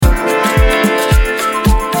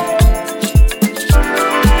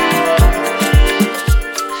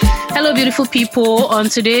beautiful people. On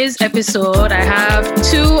today's episode, I have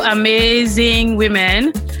two amazing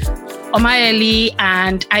women, Omayeli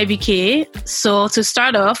and IBK. So to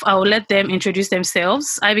start off, I will let them introduce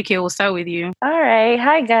themselves. IBK, we'll start with you. All right.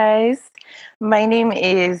 Hi, guys. My name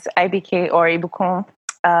is IBK or Ibukun.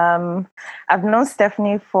 I've known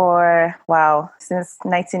Stephanie for, since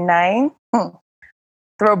 99.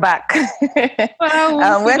 Throwback.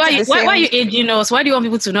 Wow. Why are you aging us? Why do you want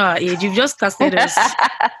people to know our age? You've just casted us.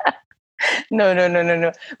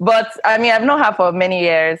 No. But I mean, I've known her for many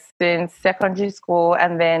years, since secondary school,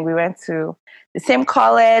 and then we went to the same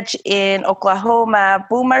college in Oklahoma.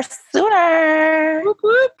 Boomer Sooner. Whoop,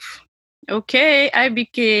 whoop. Okay,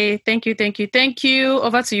 IBK. Thank you.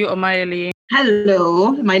 Over to you, Omayeli.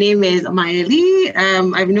 Hello, my name is Omayeli.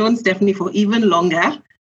 I've known Stephanie for even longer,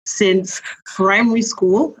 since primary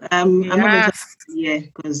school. I'm not going to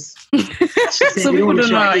say because so people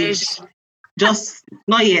don't know our age. Just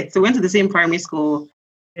not yet. So we went to the same primary school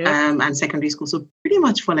and secondary school. So pretty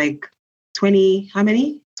much for like 20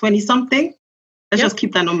 something. Let's just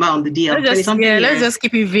keep that number on the DL. Let's just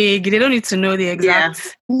keep it vague. They don't need to know the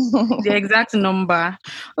exact number.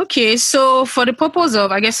 Okay, so for the purpose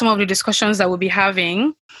of, I guess, some of the discussions that we'll be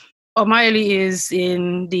having, Omayeli is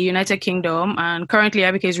in the United Kingdom and currently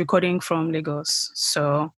IBK is recording from Lagos.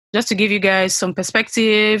 So just to give you guys some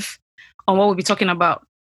perspective on what we'll be talking about.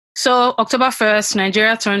 So October 1st,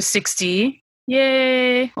 Nigeria turns 60.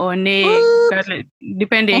 Yay or nay,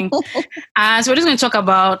 depending. And so we're just going to talk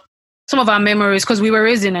about some of our memories because we were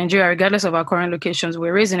raised in Nigeria, regardless of our current locations. We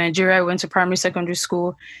were raised in Nigeria. We went to primary, secondary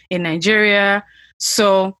school in Nigeria.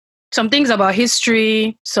 So some things about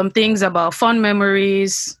history, some things about fun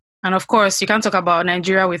memories. And of course, you can't talk about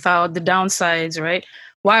Nigeria without the downsides, right?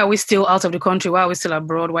 Why are we still out of the country? Why are we still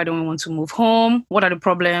abroad? Why don't we want to move home? What are the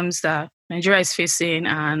problems that Nigeria is facing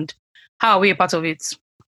and how are we a part of it?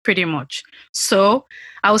 Pretty much. So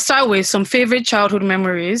I'll start with some favorite childhood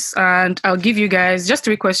memories and I'll give you guys just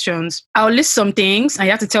 3 questions. I'll list some things and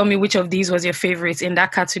you have to tell me which of these was your favorite in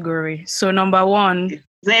that category. So number 1. Is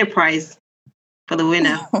there a prize for the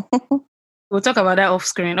winner? We'll talk about that off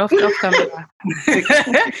screen, off camera.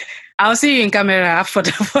 I'll see you in camera for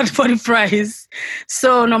the prize.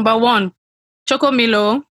 So number 1, Choco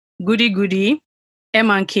Milo, Goody Goody,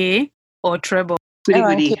 M&K, or Treble. Goody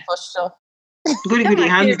Goody for sure. Goody Goody,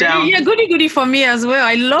 hands down. Yeah, Goody Goody for me as well.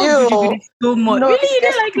 I love Goody Goody so much. No, really, you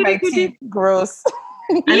don't like Goody Goody? Gross.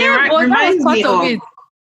 And it reminds me of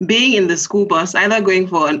being in the school bus, either going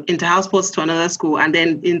for inter-house sports to another school and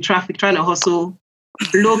then in traffic trying to hustle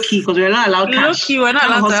low-key because we're not allowed cash. Low-key, we're not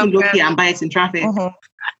allowed to hustle low-key and buy it in traffic.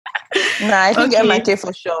 Mm-hmm. Nah, I think M&K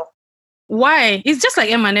for sure. Why? It's just like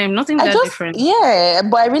M&M, nothing different. Yeah,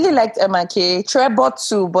 but I really liked M&K. Treble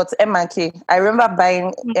too, but M&K. I remember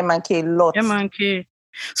buying M&K a lot. M&K.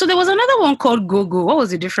 So there was another one called Go-Go. What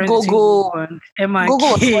was the difference Go-Go. between M&K?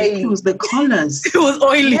 Go-Go was oily. It was the colors. It was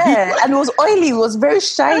oily. Yeah, and it was oily. It was very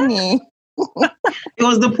shiny. It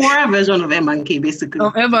was the poorer version of M&K, basically.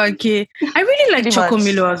 Of M&K. I really like Choco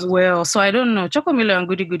Milo as well. So I don't know. Choco Milo and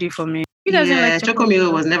Goody Goody for me. You guys didn't like Choco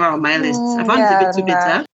Milo was never on my list. I found it a bit too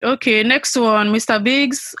bitter. Okay, next one. Mr.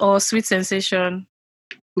 Biggs or Sweet Sensation?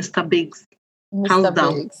 Mr. Biggs. Hands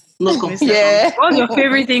down. No conversation. Yeah. What was your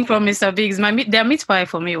favorite thing from Mr. Biggs? Their meat pie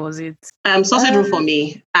for me, was it? Sausage roll for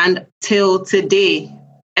me. And till today,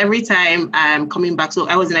 every time I'm coming back, so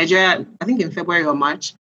I was in Nigeria, I think in February or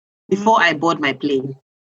March. Before I board my plane,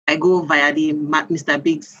 I go via the Mr.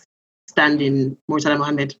 Biggs stand in Murtala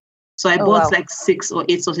Mohammed. So I bought like 6 or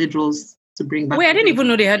 8 sausage rolls to bring back. Wait, I didn't even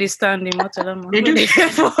know they had a stand in Murtala Mohammed. They do.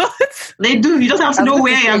 They do. You just have to know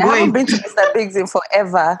where you're going. I haven't been to Mr. Biggs in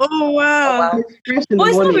forever. Oh, wow. But it's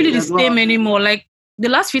not really the same anymore. Like, the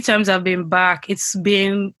last few times I've been back, it's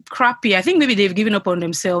been crappy. I think maybe they've given up on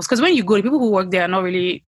themselves. Because when you go, the people who work there are not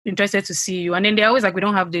really interested to see you. And then they're always like, we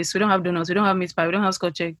don't have this, we don't have donuts, we don't have meat pie, we don't have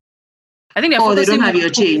scotch egg. I think they don't have your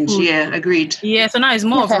change. Food. Yeah, agreed. Yeah, so now it's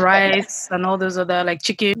more of rice and all those other like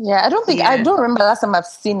chicken. Yeah, I don't remember the last time I've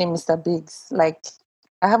seen a Mr. Biggs. Like,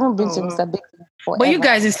 I haven't been to Mr. Biggs forever. But you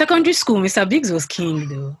guys, in secondary school, Mr. Biggs was king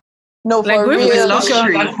though. No, like, for real.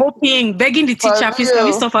 Like hoping, begging the teacher, please can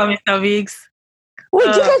we stop at Mr. Biggs?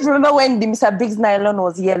 Wait, do you guys remember when the Mr. Biggs nylon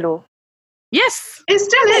was yellow? Yes. It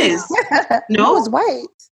still is. No? It was white.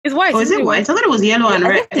 It's white. Oh, is it white? I thought it was yellow and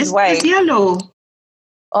red. It's white. It's yellow.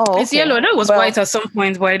 Oh, okay. It's yellow. That was white at some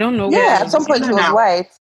point, but I don't know. Yeah, at some point it was white.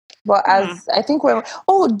 But as I think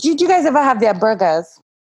did you guys ever have their burgers?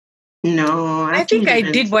 No, I think I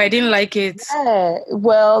did, but I didn't like it. Yeah,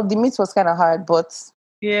 well, the meat was kind of hard, but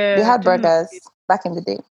they had burgers back in the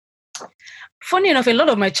day. Funny enough, a lot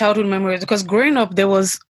of my childhood memories, because growing up, there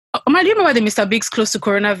was Do you remember the Mr. Biggs close to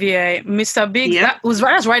Corona VI? Mr. Biggs,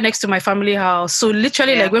 that's right next to my family house. So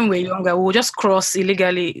literally, like when we were younger, we would just cross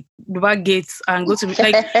illegally the back gates and go to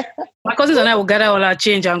like my cousins and I would gather all our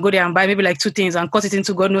change and go there and buy maybe like 2 things and cut it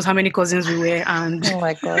into God knows how many cousins we were. And oh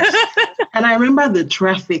my gosh! And I remember the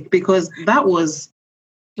traffic because it was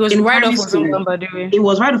right off Ozumba, by the way. It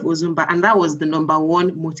was right off Ozumba, and that was the number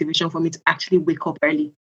one motivation for me to actually wake up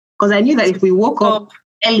early because I knew that if we woke up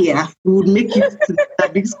earlier, we would make it to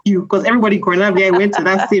that big queue because everybody in Corona VI went to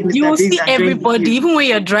that same Mr. You will Biggs see everybody, even when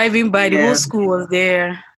you're driving by, the whole school was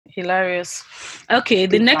there. Hilarious. Okay,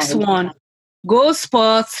 the next one. Gold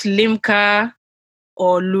Sports, Limca,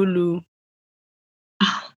 or Lulu?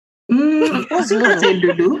 What's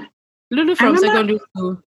Lulu? Lulu from secondary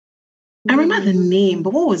school. I remember the name,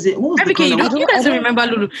 but what was it? What was the color? You guys remember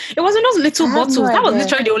Lulu? It wasn't those little bottles. That was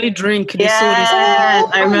literally the only drink they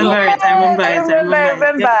sold. I remember it.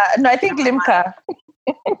 No, I think Limca.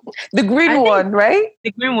 The green one, right?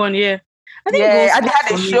 The green one, yeah. I think and they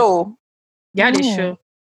had a show. They had a show.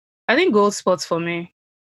 I think Gold Sports for me.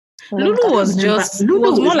 Lulu was just, it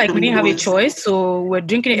was more like we didn't have a choice, so we're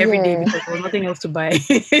drinking it every day because there was nothing else to buy.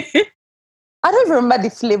 I don't even remember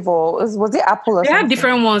the flavor. Was it apple or something? They had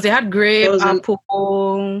different ones. They had grape,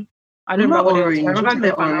 apple. I don't remember what it was. I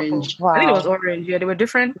remember orange. Wow. I think it was orange. Yeah, they were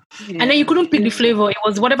different. Yeah. And then you couldn't pick the flavor. It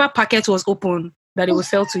was whatever packet was open that it would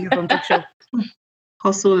sell to you from Top Shop.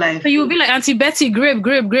 Hustle life. So you would be like, Auntie Betty,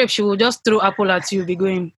 grape. She will just throw apple at you, be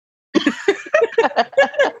going.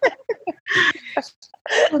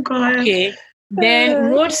 Oh, God. Okay.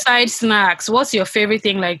 Then roadside snacks. What's your favorite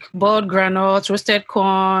thing? Like boiled granules, roasted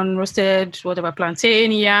corn, roasted whatever,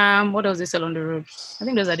 plantain, yam. What else they sell on the road? I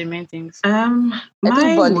think those are the main things. Mine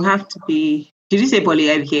will have to be. Did you say poly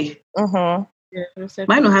IBK? Mm-hmm. Yeah,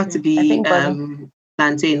 mine will have to be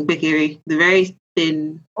plantain, kwekere, the very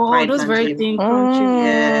thin. Oh, those very thin crunchy.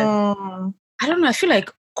 Yeah. I don't know. I feel like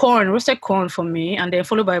roasted corn for me, and then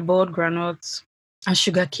followed by boiled granules and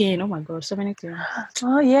sugar cane. Oh my God, so many things.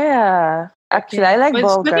 Oh yeah. Actually, I like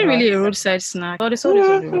boiled granules. It's really a roadside snack. Oh,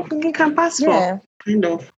 you can pass for. Kind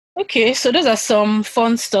of. Okay, so those are some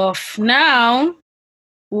fun stuff. Now,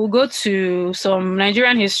 we'll go to some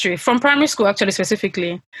Nigerian history from primary school, actually,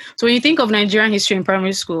 specifically. So when you think of Nigerian history in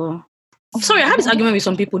primary school, sorry, I had this argument with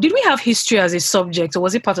some people. Did we have history as a subject, or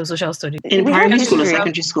was it part of social studies? In primary school or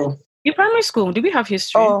secondary school? In primary school, did we have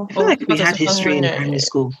history? Oh, I feel like we had history in primary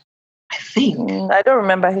school. I think. I don't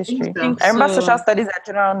remember history. I remember social studies and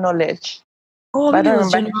general knowledge. Oh, maybe it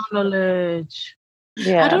was general knowledge.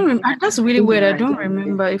 Yeah. I don't remember. That's really weird. I don't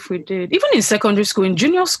remember if we did. Even in secondary school, in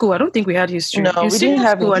junior school, I don't think we had history. No, we didn't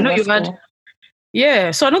have school, I know you had.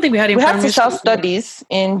 Yeah, so I don't think we had in primary school. We had social studies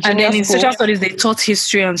in junior school. And then in social studies, they taught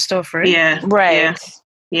history and stuff, right? Yeah. Right.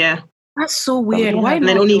 Yeah. That's so weird. Why not? And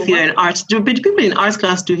then only if you're in arts. Do people in arts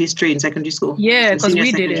class do history in secondary school? Yeah, because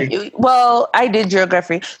we did it. Well, I did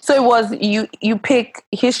geography. So it was you pick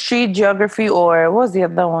history, geography, or what was the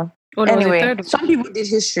other one? Oh, anyway, some people did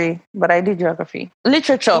history, but I did geography.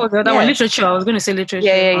 Literature. Oh, that one, literature. I was going to say literature.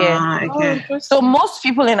 Yeah. Okay. So most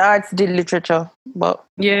people in arts did literature, but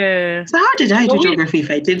yeah. So how did I do geography if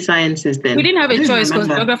I did sciences then? We didn't have a choice because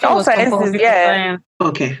geography was sciences. Yeah.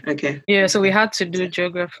 Okay. Yeah, so we had to do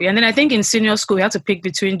geography, and then I think in senior school we had to pick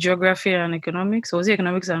between geography and economics. Or was it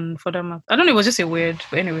economics and further math? I don't know. It was just a weird.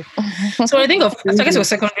 But anyway, so I think I guess it was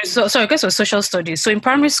secondary. I guess it was social studies. So in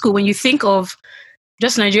primary school, when you think of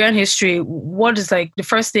just Nigerian history, what is like the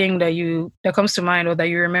first thing that comes to mind or that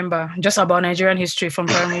you remember just about Nigerian history from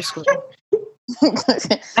primary school?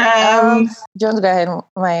 John, go ahead,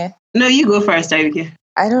 Maya. No, you go first, Irike.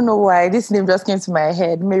 I don't know why this name just came to my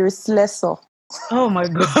head. Mary Slessor. Oh my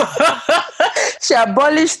God. She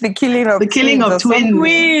abolished the killing of twins.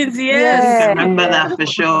 Twins, yes. I remember that for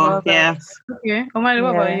sure. Yeah. Okay. Omari,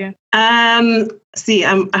 what about you? See,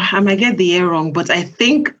 I might get the year wrong, but I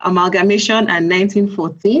think amalgamation and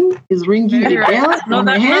 1914 is ringing the bell.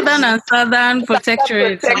 Northern and Southern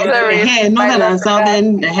Protectorate. Northern and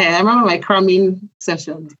Southern. I remember my cramming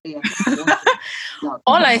sessions. Yeah.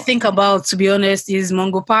 All I think about, to be honest, is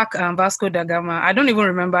Mungo Park and Vasco da Gama. I don't even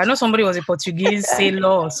remember. I know somebody was a Portuguese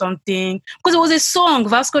sailor or something. Because it was a song,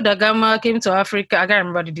 Vasco da Gama came to Africa. I can't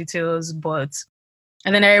remember the details, but...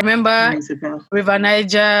 And then I remember River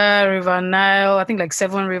Niger, River Nile, I think like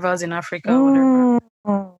 7 rivers in Africa.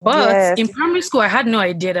 But in primary school, I had no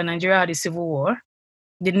idea that Nigeria had a civil war.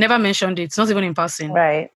 They never mentioned it, not even in passing.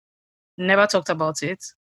 Right. Never talked about it.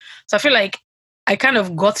 So I feel like I kind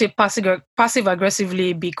of got it passive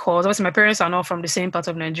aggressively because obviously my parents are not from the same part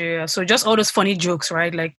of Nigeria. So just all those funny jokes,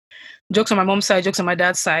 right? Like jokes on my mom's side, jokes on my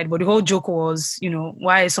dad's side. But the whole joke was,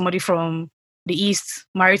 why is somebody from the East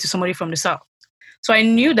married to somebody from the South? So I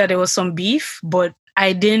knew that there was some beef, but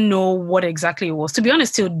I didn't know what exactly it was. To be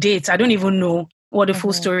honest, till date, I don't even know what the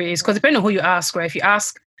full story is. Because depending on who you ask, right? If you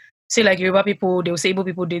ask, say like Yoruba people, they will say Igbo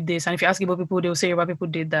people did this. And if you ask Igbo people, they will say Yoruba people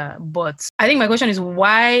did that. But I think my question is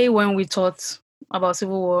why, when we taught about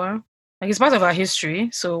Civil War, like it's part of our history.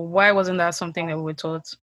 So why wasn't that something that we were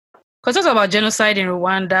taught? Because it's about genocide in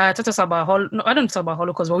Rwanda. It's about I don't talk about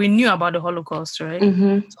Holocaust, but we knew about the Holocaust, right?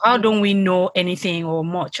 Mm-hmm. So how don't we know anything or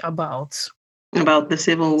much about the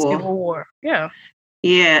Civil War? Civil War, yeah.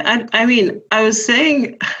 Yeah, and I mean, I was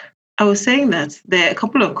saying that there are a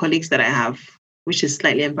couple of colleagues that I have, which is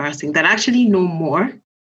slightly embarrassing, that actually know more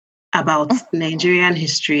about Nigerian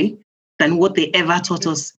history than what they ever taught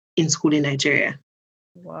us in school in Nigeria.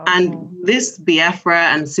 Wow. And this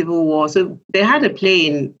Biafra and Civil War, so they had a play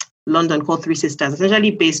in London called Three Sisters,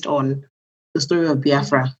 essentially based on the story of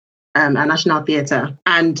Biafra, a National Theatre.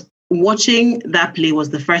 And watching that play was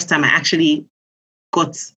the first time I actually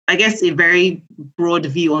got, I guess, a very broad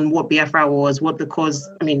view on what Biafra was, what the cause.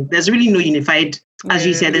 I mean, there's really no unified, as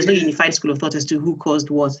you said, there's no unified school of thought as to who caused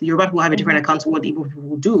what. Yoruba people have a different account of what Igbo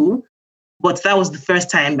people do. But that was the first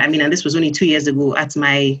time, I mean, and this was only 2 years ago at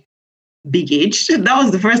my big age. That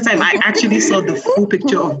was the first time I actually saw the full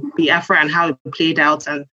picture of Biafra and how it played out,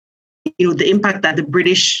 and the impact that the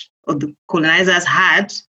British or the colonizers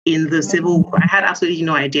had in the Civil War. I had absolutely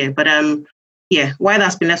no idea. But why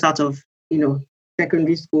that's been left out of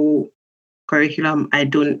secondary school curriculum, I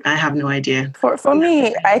have no idea. For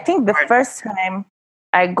me, I think the first time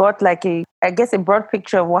I got a broad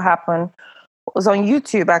picture of what happened was on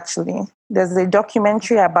YouTube. Actually, there's a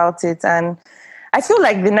documentary about it, and I feel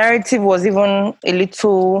like the narrative was even a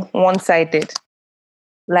little one-sided.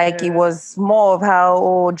 It was more of how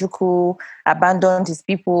Ojukwu abandoned his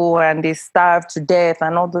people and they starved to death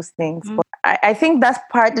and all those things. But I think that's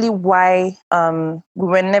partly why we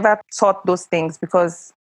were never taught those things,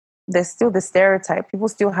 because there's still the stereotype. People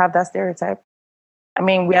still have that stereotype. I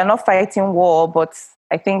mean, we are not fighting war, but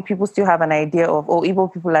I think people still have an idea of,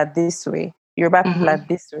 Igbo people are this way. Yoruba people are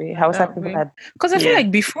this way. Hausa people are... Because I feel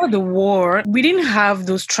like before the war, we didn't have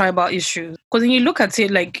those tribal issues. Because when you look at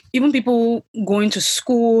it, like even people going to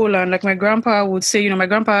school, and like my grandpa would say, my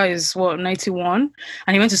grandpa is 91,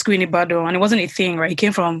 and he went to school in Ibadan, and it wasn't a thing, right? He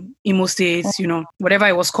came from Imo State, whatever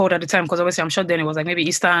it was called at the time, because obviously I'm sure then it was like maybe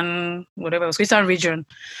Eastern, whatever it was, Eastern region,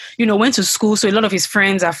 went to school. So a lot of his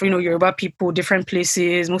friends are, Yoruba people, different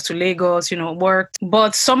places, moved to Lagos, worked.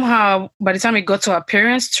 But somehow, by the time it got to our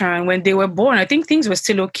parents' turn, when they were born, I think things were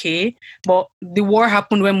still okay. But the war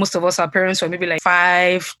happened when most of us, our parents were maybe like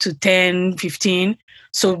 5 to 10, 15.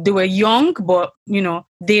 So they were young, but,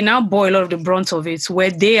 they now bore a lot of the brunt of it, where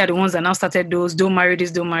they are the ones that now started those, don't marry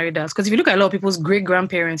this, don't marry that. Because if you look at a lot of people's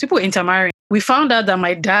great-grandparents, people intermarrying. We found out that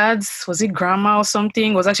my dad's, was it grandma or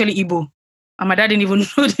something, was actually Igbo. And my dad didn't even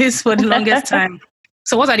know this for the longest time.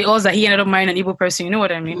 So what are the odds that he ended up marrying an Igbo person? You know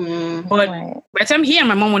what I mean? But by the time he and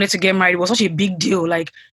my mom wanted to get married, it was such a big deal.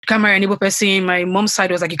 Like, you can't marry an Igbo person. My mom's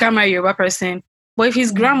side was like, you can't marry a Yoruba person. But if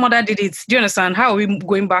his grandmother did it, do you understand? How are we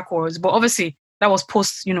going backwards? But obviously, that was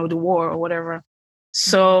post, the war or whatever.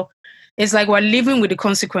 So it's like we're living with the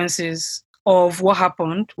consequences of what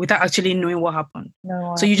happened without actually knowing what happened.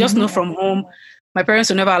 So you just know from home, my parents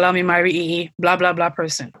will never allow me marry a blah, blah, blah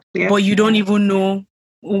person. Yeah. But you don't even know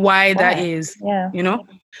why that is,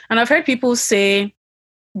 And I've heard people say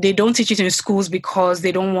they don't teach it in schools because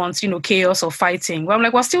they don't want, chaos or fighting. Well, I'm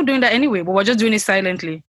like, we're still doing that anyway, but we're just doing it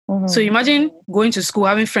silently. So imagine going to school,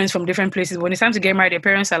 having friends from different places. When it's time to get married, your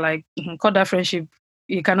parents are like, cut that friendship.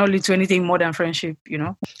 It cannot lead to anything more than friendship, I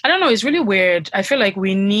don't know. It's really weird. I feel like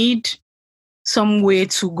we need some way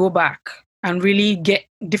to go back and really get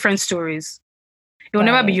different stories. It will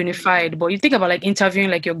never be unified, but you think about like interviewing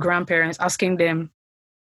like your grandparents, asking them,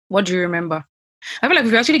 what do you remember? I feel like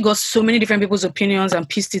if we actually got so many different people's opinions and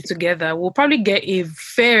pieced it together, we'll probably get a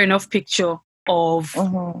fair enough picture of,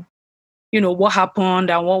 what happened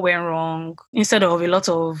and what went wrong, instead of a lot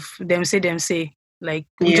of them say. Like,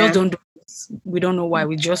 we just don't do this. We don't know why.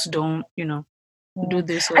 We just don't, do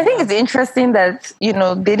this. I think it's interesting that,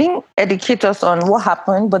 they didn't educate us on what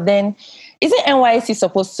happened, but then isn't NYSC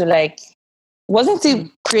supposed to wasn't it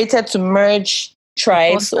created to merge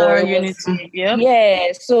tribes or unity?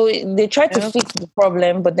 Yeah, so they tried to fix the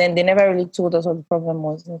problem, but then they never really told us what the problem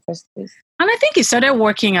was in the first place. And I think it started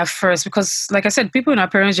working at first because, like I said, people in our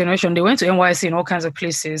parents' generation, they went to NYSC in all kinds of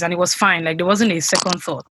places and it was fine. Like, there wasn't a second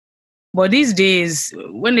thought. But these days,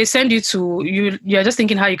 when they send you to, you're just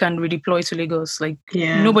thinking how you can redeploy to Lagos. Like,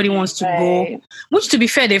 nobody wants to go. Which, to be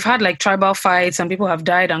fair, they've had like tribal fights and people have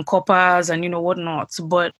died and coppers and, whatnot.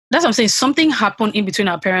 But that's what I'm saying. Something happened in between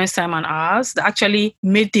our parents' time and ours that actually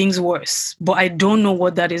made things worse. But I don't know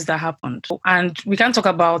what that is that happened. And we can't talk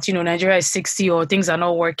about, Nigeria is 60 or things are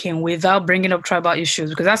not working without bringing up tribal issues,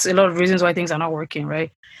 because that's a lot of reasons why things are not working,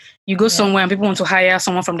 right? You go somewhere and people want to hire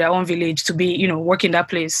someone from their own village to be, work in that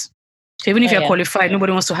place. So even if you're qualified,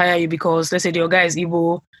 nobody wants to hire you because, let's say, your guy is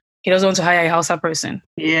Igbo, he doesn't want to hire a Hausa person.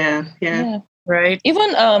 Yeah. Right?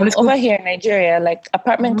 Even over here in Nigeria, like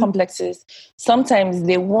apartment complexes, sometimes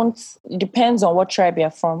they won't, depends on what tribe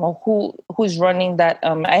you're from or who's running that.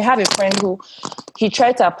 I have a friend who, he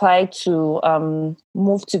tried to apply to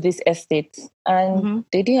move to this estate and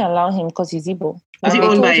they didn't allow him because he's Igbo. Was he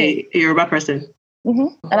owned by a Yoruba person?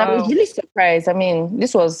 Mm-hmm. And I was really surprised. I mean,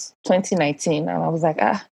 this was 2019 and I was like,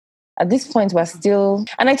 at this point, we're still...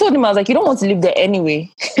 And I told him, I was like, you don't want to live there anyway.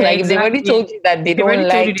 Like, if they already told you that they don't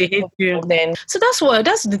like you, then... So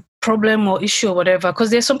that's the problem or issue or whatever. Because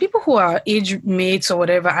there's some people who are age mates or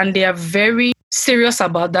whatever, and they are very serious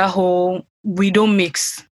about that whole, we don't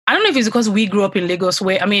mix. I don't know if it's because we grew up in Lagos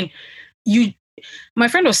where, my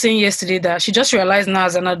friend was saying yesterday that she just realized now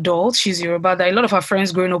as an adult, she's Yoruba, that a lot of her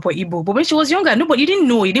friends growing up were Igbo. But when she was younger, you didn't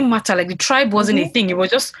know, it didn't matter. Like, the tribe wasn't a thing. It was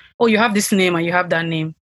just, you have this name and you have that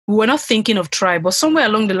name. We were not thinking of tribe, but somewhere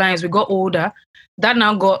along the lines, we got older. That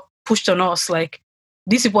now got pushed on us. Like,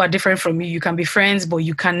 these people are different from you. You can be friends, but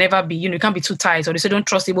you can never be, you can't be too tight. Or they say, don't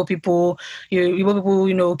trust Igbo people. Igbo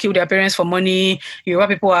people, kill their parents for money. Yoruba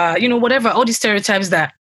people are, whatever. All these stereotypes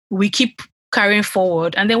that we keep carrying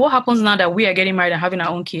forward. And then what happens now that we are getting married and having our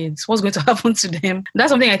own kids? What's going to happen to them? That's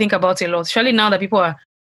something I think about a lot. Especially now that people are,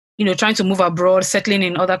 trying to move abroad, settling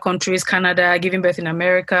in other countries, Canada, giving birth in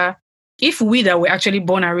America. If we that were actually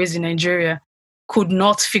born and raised in Nigeria could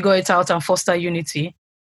not figure it out and foster unity,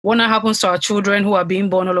 what now happens to our children who are being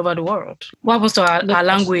born all over the world? What happens to our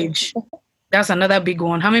language? That's another big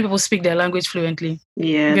one. How many people speak their language fluently?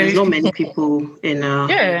 Yeah, there's not many people in our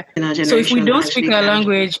generation. So if we don't speak our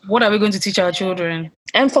language, what are we going to teach our children?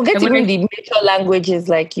 And forget even the major languages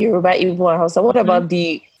like Yoruba, Igbo, and Hausa. What about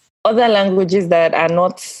the other languages that are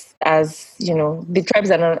not as, the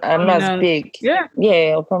tribes are not as big?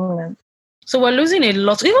 Yeah, or prominent. So we're losing a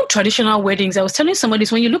lot. Even traditional weddings. I was telling somebody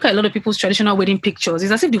this, when you look at a lot of people's traditional wedding pictures,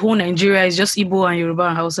 it's as if the whole Nigeria is just Igbo and Yoruba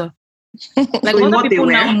and Hausa. Like, so other people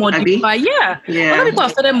now modify. Yeah. Other people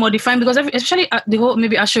have started modifying because especially the whole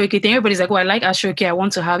maybe Ashoke thing. Everybody's like, I like Ashoke. I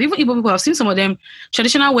want to have. Even Igbo people, I've seen some of them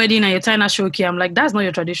traditional wedding and you're tying Ashoke. I'm like, that's not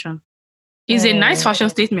your tradition. It's a nice fashion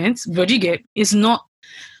statement, but you get it's not.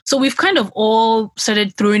 So we've kind of all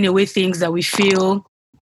started throwing away things that we feel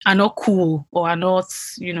are not cool or are not,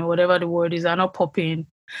 whatever the word is, are not popping.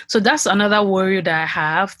 So that's another worry that I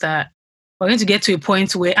have, that we're going to get to a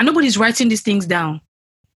point where, and nobody's writing these things down.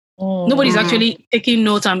 Nobody's actually taking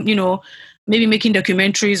notes and, maybe making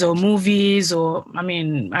documentaries or movies or,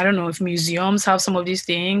 I don't know if museums have some of these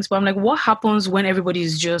things, but I'm like, what happens when everybody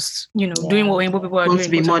is just, doing what Igbo people are doing? To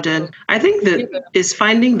be modern. I think that is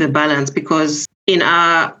finding the balance, because in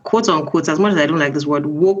our quote unquote, as much as I don't like this word,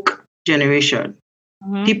 woke generation,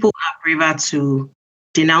 people are braver to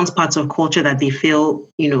denounce parts of culture that they feel,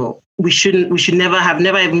 we should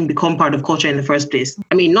never even become part of culture in the first place.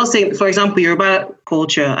 Not saying, for example, Yoruba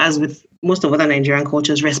culture, as with most of other Nigerian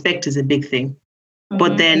cultures, respect is a big thing.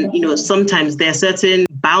 But then, sometimes there are certain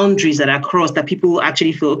boundaries that are crossed that people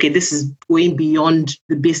actually feel, okay, this is going beyond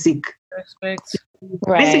the basic respect.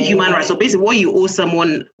 Basic human rights. So basically what you owe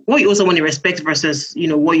someone in respect versus,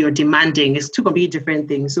 what you're demanding is two completely different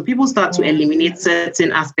things. So people start to eliminate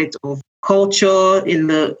certain aspects of culture in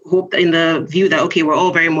the view that, okay, we're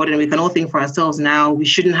all very modern, we can all think for ourselves now, we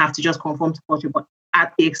shouldn't have to just conform to culture, but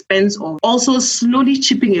at the expense of also slowly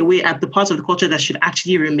chipping away at the parts of the culture that should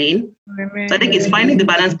actually remain. So I think it's finding the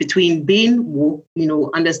balance between being woke,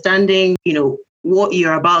 understanding, what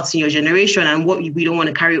you're about in your generation and what we don't want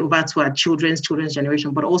to carry over to our children's generation,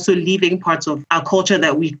 but also leaving parts of our culture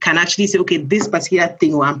that we can actually say, okay, this particular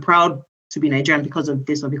thing, or I'm proud to be Nigerian because of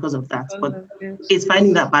this or because of that. But it's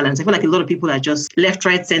finding that balance. I feel like a lot of people are just left,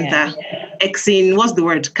 right, center, Xing, what's the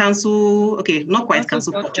word? Cancel, okay, not quite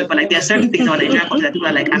cancel culture, but like there are certain things about Nigerian culture that people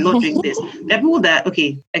are like, I'm not doing this. There are people that,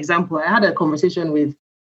 okay, example, I had a conversation with,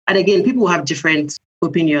 and again, people have different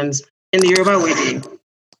opinions. In the Yoruba wedding,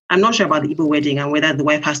 I'm not sure about the Igbo wedding and whether the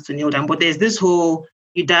wife has to kneel down, but there's this whole,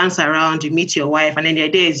 you dance around, you meet your wife, and then the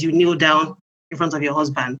idea is you kneel down in front of your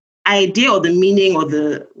husband. Idea or the meaning or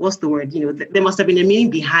the, what's the word? There must have been a meaning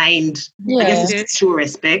behind, I guess it's to show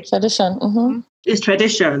respect. Tradition. It's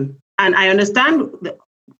tradition. And I understand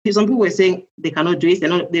some people were saying they cannot do it.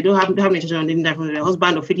 They don't have an intention on living from their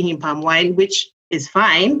husband or feeding him palm wine, which is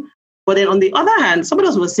fine. But then on the other hand, somebody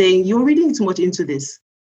else was saying, you're reading too much into this.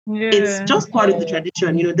 Yeah. It's just part of the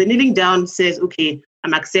tradition. The kneeling down says, okay,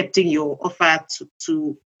 I'm accepting your offer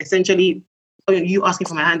to essentially you asking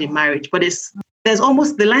for my hand in marriage. But there's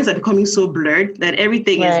almost, the lines are becoming so blurred that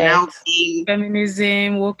everything is now being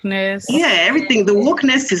feminism, wokeness. Yeah, everything. The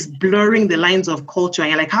wokeness is blurring the lines of culture. And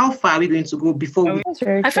you're like, how far are we going to go before we...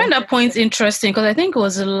 I find that point interesting because I think it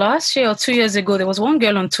was last year or 2 years ago, there was one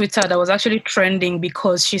girl on Twitter that was actually trending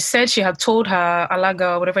because she said she had told her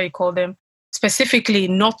alaga, whatever you call them, specifically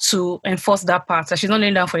not to enforce that part, that she's not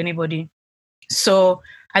laying down for anybody. So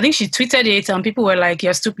I think she tweeted it and people were like,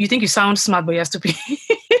 you're stupid. You think you sound smart, but you're stupid.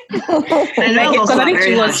 Because I think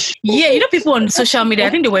she was, people on social media, I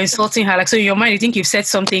think they were insulting her. Like, so in your mind, you think you've said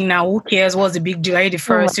something now, who cares? What's the big deal? Are you the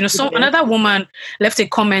first? Another woman left a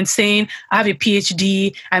comment saying, I have a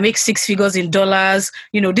PhD, I make 6 figures in dollars,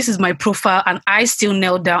 this is my profile, and I still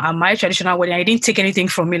knelt down at my traditional wedding. I didn't take anything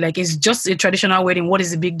from me. Like, it's just a traditional wedding. What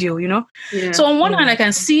is the big deal, Yeah. So on one hand, I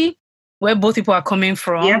can see where both people are coming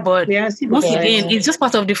from, but once again, it's just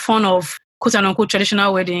part of the fun of quote unquote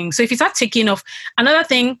traditional wedding. So if you start taking off, another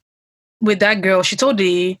thing with that girl, she told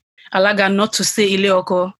the alaga not to say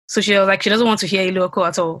Ileoko. So she was like, she doesn't want to hear Ileoko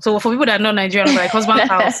at all. So for people that are not Nigerian, like husband's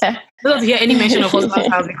house, she doesn't hear any mention of husband's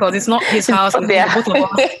house because it's not his house. It's both of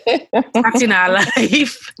us acting our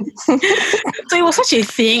life. So it was such a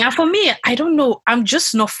thing. And for me, I don't know. I'm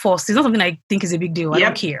just not forced. It's not something I think is a big deal. I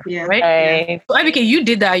don't care. Yeah. Right? So Abike, you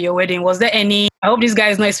did that at your wedding. Was there any, I hope this guy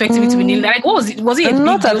is not expecting me to be kneeling. Like, what was it? Was it a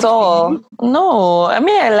not big at all? No. I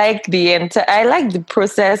mean, I like I like the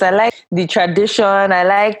process. I like the tradition. I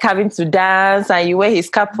like having to dance and you wear his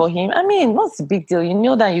cap for him. I mean, what's the big deal? You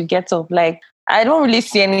kneel down, you get up. Like, I don't really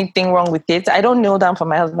see anything wrong with it. I don't kneel down for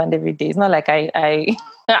my husband every day. It's not like I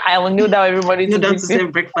will kneel down everybody to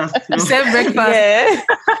serve breakfast. Serve breakfast. Yeah.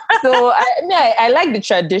 So I like the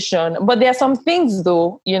tradition, but there are some things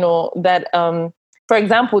though, that for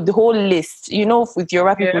example, the whole list. With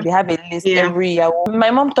Yoruba people, they have a list every year. My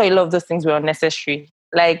mom thought a lot of those things were unnecessary.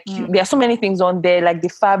 Like there are so many things on there, like the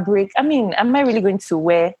fabric. I mean, am I really going to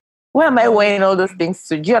wear? Where am I wearing all those things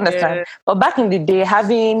to? Do you understand? Yeah. But back in the day,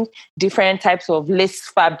 having different types of lace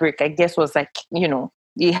fabric, I guess, was like,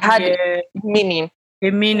 it had meaning.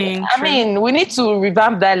 A meaning. I mean, we need to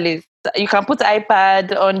revamp that list. You can put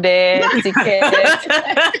iPad on there, ticket.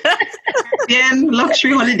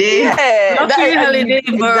 Luxury holiday. Yeah, luxury holiday,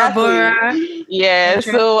 Bora Bora. Yeah,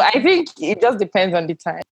 so I think it just depends on the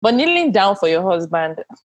time. But kneeling down for your husband,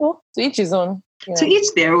 to each his own. To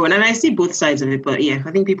each their own, and I see both sides of it, but I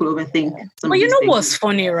think people overthink. But you know what's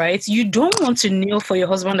funny, right? You don't want to kneel for your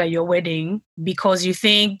husband at your wedding because you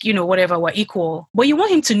think, whatever, we're equal. But you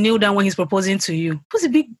want him to kneel down when he's proposing to you. What's the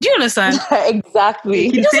big? Do you understand? Exactly.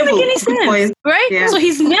 It doesn't make any sense, right? Yeah. So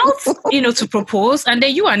he's knelt, to propose, and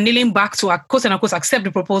then you are kneeling back to quote unquote accept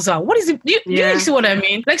the proposal. What is it? Do you see what I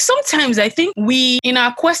mean? Like sometimes I think we, in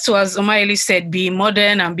our quest to, as Omayeli said, be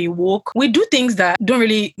modern and be woke, we do things that don't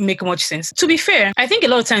really make much sense. To be fair, I think a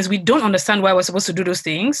lot of times we don't understand why we're supposed to do those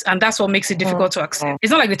things, and that's what makes it difficult to accept. It's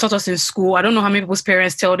not like they taught us in school. I don't know how many people's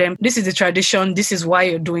parents tell them, this is the tradition, this is why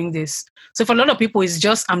you're doing this. So for a lot of people, it's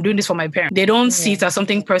just, I'm doing this for my parents. They don't see it as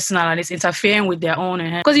something personal and it's interfering with their own.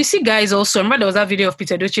 Because you see guys also, remember there was that video of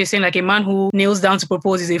Peter Doce saying like a man who kneels down to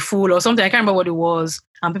propose is a fool or something. I can't remember what it was.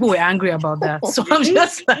 And people were angry about that. So I'm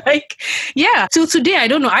just like, till today, I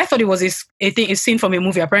don't know. I thought it was a scene from a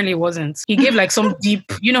movie. Apparently it wasn't. He gave like some deep,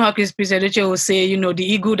 how Chris Peter will say, the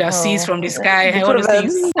eagle that sees from the sky and all those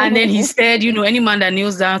things. And then he said, any man that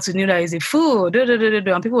kneels down to kneel down is a fool.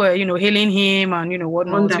 And people were, hailing him and,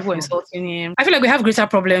 whatnot. Wonderful. People were insulting him. I feel like we have greater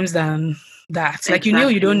problems than that. Exactly. Like, you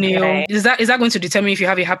kneel, you don't kneel. Right. Is that going to determine if you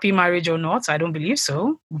have a happy marriage or not? I don't believe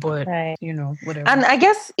so. But, whatever. And I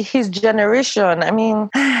guess his generation, I mean,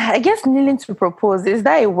 I guess kneeling to propose, is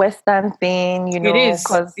that a Western thing? It is.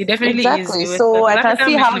 It definitely is. So I can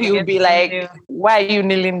see how he would be like, why are you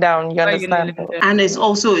kneeling down? You understand? And it's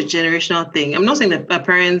also a generational thing. I'm not saying that our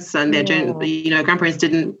parents and their grandparents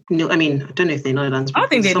didn't kneel. I mean, I don't know if they know that. I don't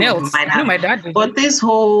think they knelt. I know my dad did. But this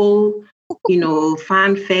whole...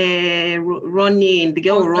 fanfare, running, the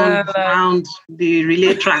girl runs around the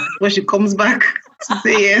relay track when she comes back. to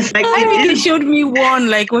say yes. Like, I think he showed me one,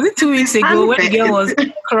 like, was it 2 weeks ago, when the girl was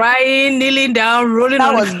crying, kneeling down, rolling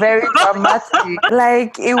that on was very dramatic.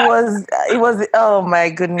 Like, it was, oh my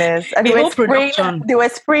goodness. And the whole production. They were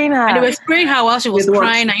spraying her. And they were spraying her while she was With what?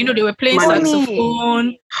 crying. And, they were playing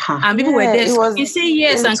saxophone. And people were there. You say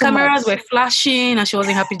yes, and cameras were flashing, and she was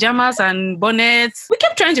in her pajamas and bonnets. We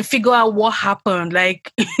kept trying to figure out what happened.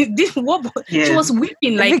 Like, she was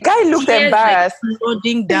weeping. Like, the guy looked embarrassed. Like,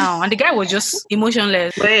 flooding down. And the guy was just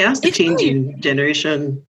emotionless. But it has to change in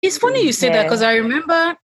generation. It's funny you say that, because I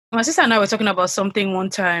remember my sister and I were talking about something one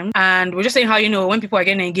time, and we're just saying how, when people are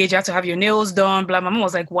getting engaged, you have to have your nails done, blah. My mom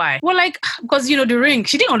was like, why? Well, like, because, the ring.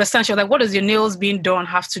 She didn't understand. She was like, what does your nails being done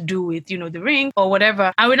have to do with, the ring or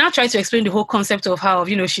whatever? And we now tried to explain the whole concept of how,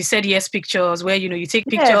 she said yes pictures, where, you take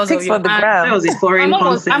pictures of your hand. That was a foreign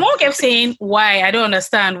concept. My mom kept saying, why? I don't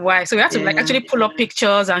understand why. So we had to actually pull up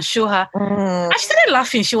pictures and show her. And she started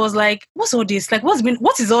laughing. She was like, what's all this? Like,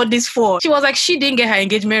 what is all this for? She was like, she didn't get her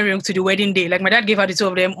engagement ring to the wedding day. Like, my dad gave her the two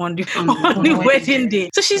of them on the wedding day.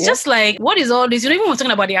 So she's just like, what is all this? Even when we're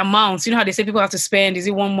talking about the amounts, how they say people have to spend, is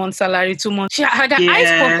it 1 month salary, 2 months? She had her eyes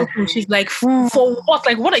popped open. She's like, for what?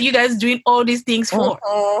 Like, what are you guys doing all these things for?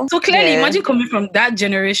 So clearly, imagine coming from that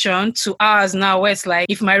generation to ours now, where it's like,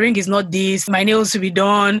 if my ring is not this, my nails will be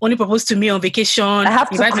done, only propose to me on vacation, I have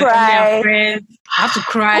to cry. Friends, I have to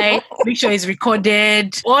cry, make sure it's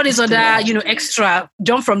recorded, all this other, extra,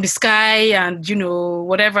 jump from the sky and,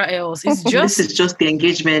 whatever else. It's just... This is just the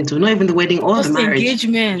engagement, not even the wedding or the marriage.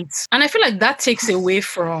 Engagement. And I feel like that takes away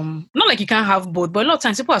from, not like you can't have both, but a lot of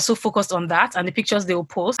times people are so focused on that and the pictures they will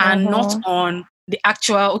post and not on the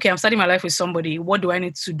actual, okay, I'm starting my life with somebody. What do I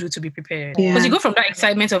need to do to be prepared? Because you go from that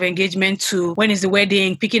excitement of engagement to when is the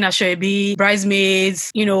wedding, picking Asoebi,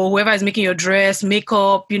 bridesmaids, whoever is making your dress,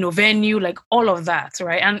 makeup, venue, like all of that,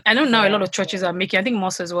 right? And I know now a lot of churches are making, I think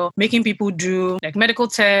most as well, making people do like medical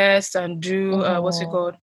tests and do, what's it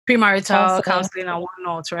called? Premarital counseling and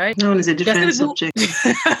whatnot, right? No, it's a different subject.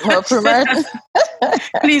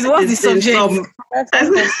 Please, what's the subject?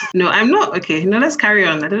 No, I'm not. Okay, no, let's carry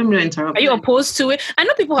on. I don't mean to interrupt. Are you opposed to it? I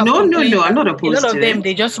know people have No, I'm not opposed to it. A lot of them,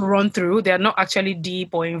 they just run through. They are not actually deep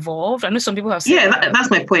or involved. I know some people have said that's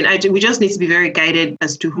my point. We just need to be very guided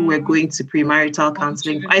as to who we're going to premarital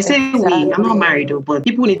counseling. I say we, I'm not married though, but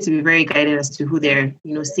people need to be very guided as to who they're,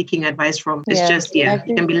 seeking advice from. It's just, you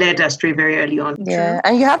can be led astray very early on. Yeah,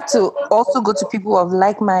 and you have to also go to people of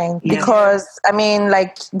like mind because, I mean,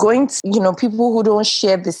 like going to, people who don't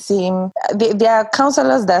share the same, there are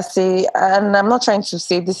counselors that say, and I'm not trying to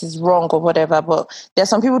say this is wrong or whatever, but there are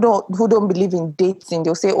some people who don't believe in dating.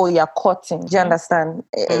 They'll say, oh, you're courting. Do you understand?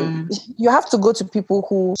 You have to go to people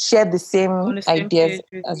who share the same ideas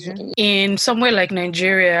as you do. In somewhere like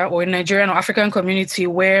Nigeria or in Nigerian or African community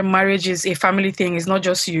where marriage is a family thing, it's not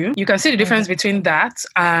just you can see the difference between that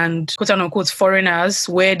and quote unquote foreigners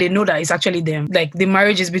where they know that it's actually them. Like the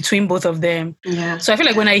marriage is between both of them. Yeah. So I feel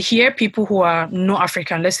like when I hear people who are not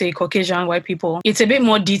African, let's say Caucasian white people, it's a bit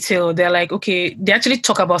more detailed. They're like, okay, they actually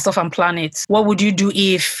talk about stuff and plan it. What would you do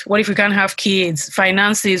if? What if you can't have kids?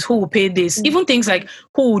 Finances? Who will pay this? Even things like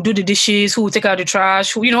who will do the dishes? Who will take out the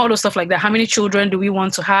trash? Who, all those stuff like that. How many children do we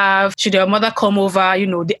want to have? Should your mother come over?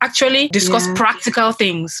 They actually discuss practical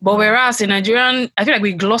things. But whereas in Nigerian, I feel like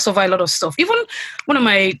we gloss over a lot of stuff. Even one of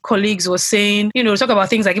my colleagues was saying, talk about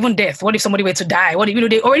things like even death. What if somebody were to die? What if,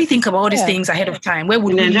 they already think about all these things ahead of time. Where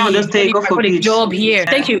would we live? Just take God forbid. A job here.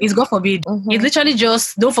 Thank you. It's God forbid. It's literally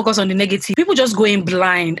just don't focus on the negative. People just go in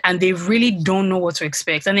blind and they really don't know what to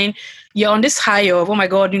expect. And then you're on this high of, oh my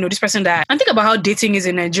God, this person died. And think about how dating is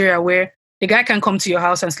in Nigeria where the guy can come to your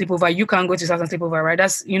house and sleep over. You can't go to his house and sleep over, right?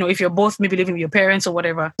 That's, if you're both maybe living with your parents or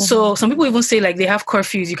whatever. So some people even say like they have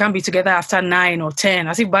curfews. You can't be together after 9 or 10.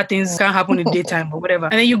 As if bad things can't happen in the daytime or whatever.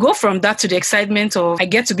 And then you go from that to the excitement of I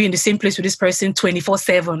get to be in the same place with this person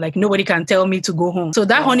 24/7. Like nobody can tell me to go home. So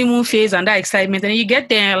that honeymoon phase and that excitement. And then you get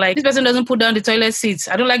there like this person doesn't put down the toilet seats.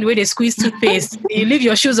 I don't like the way they squeeze toothpaste. You leave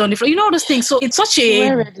your shoes on the floor. All those things. So it's such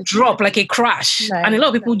a drop, like a crash. Right. And a lot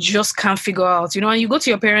of people just can't figure out, and you go to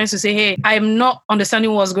your parents to say, hey, I'm not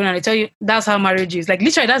understanding what's going on. They tell you that's how marriage is. Like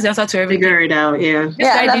literally that's the answer to everything. Figure it out, yeah.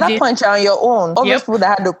 Yeah, and at that point you're on your own. All those people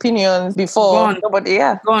that had opinions before. Gone. Nobody,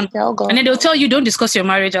 gone. They're all gone. And then they'll tell you don't discuss your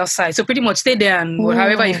marriage outside. So pretty much stay there and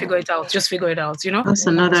however you figure it out, just figure it out, That's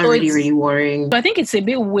another really worrying. So I think it's a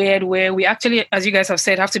bit weird where we actually, as you guys have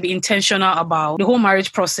said, have to be intentional about the whole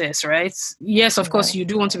marriage process, right? Yes, of course, you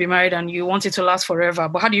do want to be married and you want it to last forever,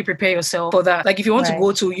 but how do you prepare yourself for that? Like if you want to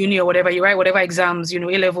go to uni or whatever, you write whatever exams,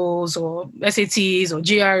 A-levels or SATs or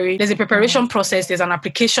GRE. There's a preparation process. There's an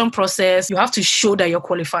application process. You have to show that you're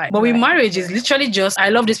qualified. But with marriage, it's literally just, I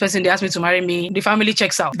love this person. They asked me to marry me. The family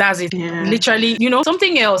checks out. That's it. Yeah. Literally,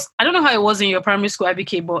 something else. I don't know how it was in your primary school,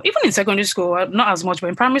 IBK, but even in secondary school, not as much, but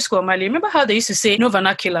in primary school, Mali, remember how they used to say no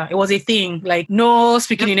vernacular? It was a thing, like no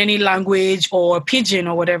speaking in any language or pidgin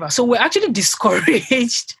or whatever. So we're actually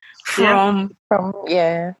discouraged from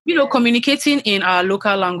communicating in our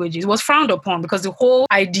local languages. Was frowned upon because the whole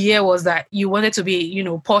idea was that you wanted to be,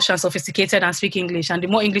 posh and sophisticated and speak English. And the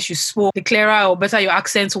more English you spoke, the clearer or better your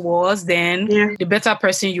accent was, then the better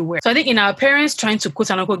person you were. So I think in our parents trying to quote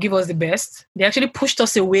and unquote give us the best, they actually pushed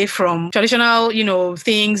us away from traditional,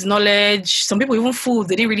 things, knowledge. Some people even food,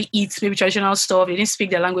 they didn't really eat maybe traditional stuff. They didn't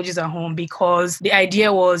speak their languages at home because the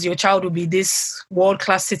idea was your child would be this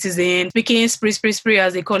world-class citizen, speaking spree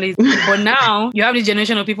as they call it. But now you have this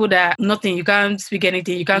generation of people that nothing, you can't speak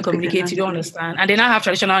anything, you can't communicate, you don't understand. And they now have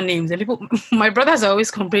traditional names. And people, my brothers are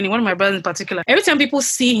always complaining, one of my brothers in particular, every time people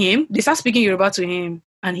see him, they start speaking Yoruba to him.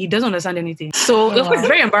 And he doesn't understand anything. So it's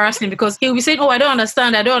very embarrassing because he'll be saying, I don't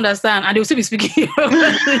understand. And they'll still be speaking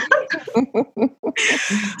Yoruba.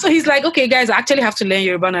 So he's like, okay, guys, I actually have to learn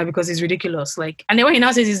Yoruba now because it's ridiculous. Like, and then when he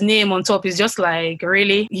now says his name on top, it's just like,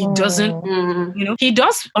 really? He doesn't, he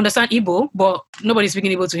does understand Igbo, but nobody's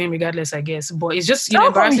speaking Igbo to him regardless, I guess. But it's just,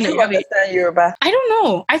 embarrassing. How come you understand Yoruba? I don't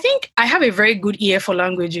know. I think I have a very good ear for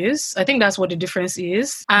languages. I think that's what the difference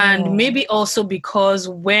is. And maybe also because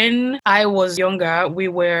when I was younger,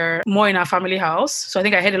 we were more in our family house. So I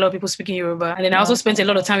think I heard a lot of people speaking Yoruba. And then I also spent a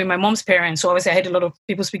lot of time with my mom's parents. So obviously I heard a lot of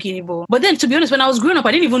people speaking Igbo. But then to be honest, when I was growing up,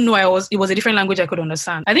 I didn't even know it was a different language I could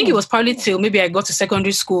understand. I think it was probably till maybe I got to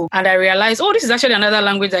secondary school and I realized, this is actually another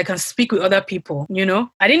language I can speak with other people,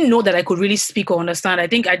 I didn't know that I could really speak or understand. I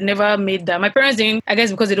think I'd never made that. My parents didn't, I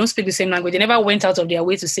guess because they don't speak the same language, they never went out of their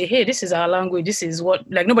way to say, hey, this is our language. This is what,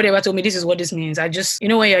 like nobody ever told me this is what this means. I just, when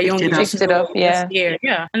you're young, you just know. Yeah.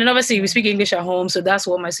 And then obviously we speak English at home. So that's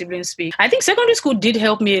what my siblings speak. I think secondary school did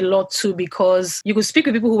help me a lot too because you could speak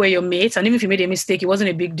with people who were your mates, and even if you made a mistake, it wasn't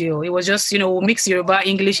a big deal. It was just, mix Yoruba,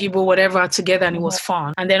 English, Igbo, whatever together, and it was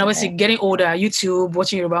fun. And then obviously getting older, YouTube,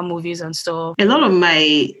 watching Yoruba movies and stuff. A lot of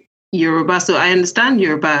my Yoruba, so I understand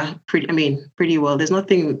Yoruba pretty well. There's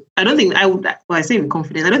nothing, I don't think I would, I say with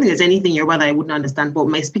confidence, I don't think there's anything Yoruba that I wouldn't understand, but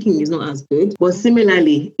my speaking is not as good. But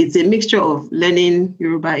similarly, it's a mixture of learning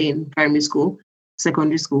Yoruba in primary school,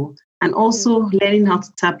 secondary school, and also learning how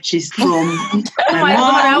to tap gist from my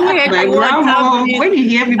mom, my grandma. When you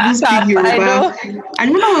hear people speak Yoruba, I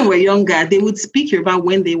remember when we were younger, they would speak Yoruba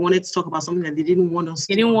when they wanted to talk about something that they didn't want us to.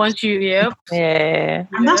 They didn't want you, yeah.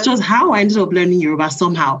 And that's just how I ended up learning Yoruba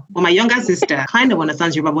somehow. But my younger sister kind of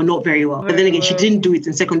understands Yoruba, but not very well. But then again, she didn't do it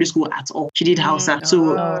in secondary school at all. She did Hausa.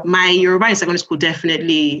 So my Yoruba in secondary school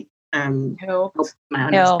definitely helped my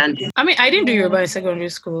understanding. I didn't do Yoruba in secondary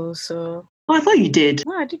school, so... Oh, I thought you did.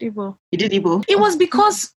 No, I did Igbo. You did Igbo? It was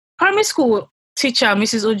because primary school teacher,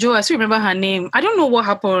 Mrs. Ojo, I still remember her name. I don't know what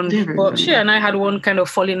happened, but she and I had one kind of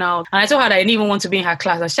falling out. And I told her that I didn't even want to be in her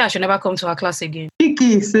class. I should never come to her class again.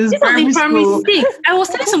 This was in primary 6. I was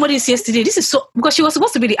telling somebody this yesterday. This is so... Because she was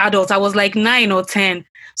supposed to be the adult. I was like 9 or 10.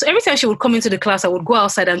 So every time she would come into the class, I would go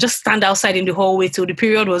outside and just stand outside in the hallway till the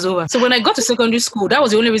period was over. So when I got to secondary school, that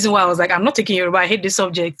was the only reason why I was like, I'm not taking Yoruba. I hate this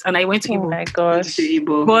subject. And I went to Igbo. Oh my gosh.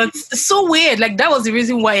 But it's so weird. Like that was the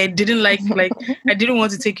reason why I didn't I didn't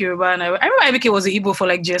want to take Yoruba. And I remember I became was an Igbo for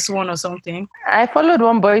like GS1 or something. I followed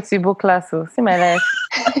one boy to Igbo class. So see my life.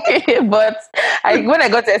 But when I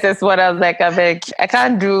got to SS1, I was like, I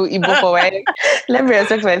can't do Igbo for a Let me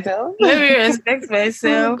respect myself.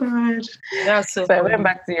 Oh, God. That's so I went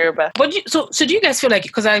back to Yoruba. But so do you guys feel like,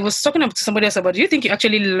 because I was talking to somebody else about, do you think you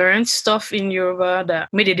actually learned stuff in Yoruba that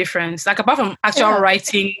made a difference? Like apart from actual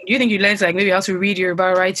writing, do you think you learned like maybe how to read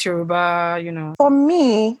Yoruba, write Yoruba, For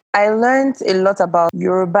me, I learned a lot about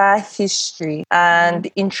Yoruba history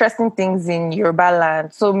and interesting things in Yoruba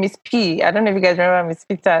land. So Miss P, I don't know if you guys remember Miss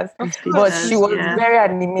Peters, but she was very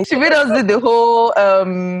animated. She made us do the whole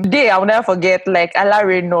day. I will never forget, like Ala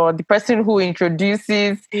Reno, the person who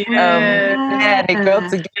introduces and a girl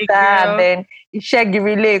together, and then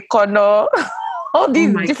Ishegirile Kono. All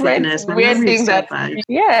these different weird things but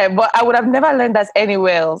I would have never learned that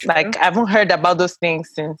anywhere else. Like I haven't heard about those things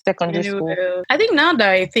since secondary school. I think now that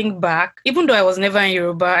I think back, even though I was never in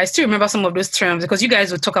Yoruba, I still remember some of those terms because you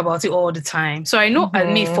guys would talk about it all the time. So I know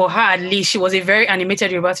for her at least, she was a very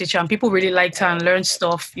animated Yoruba teacher and people really liked her and learned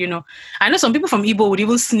stuff, I know some people from Igbo would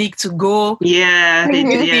even sneak to go. Yeah.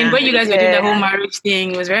 When you guys were doing the whole marriage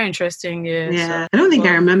thing, it was very interesting. So, I don't think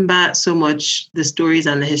I remember so much the stories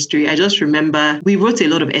and the history. I just remember we wrote a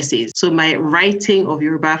lot of essays. So my writing of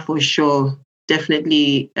Yoruba for sure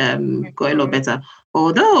definitely got a lot better.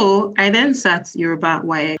 Although I then sat Yoruba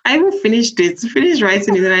YX. I even finished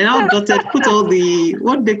writing it, and I now put all the,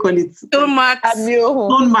 what they call it? Tone marks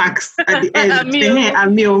at the end.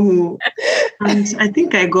 And I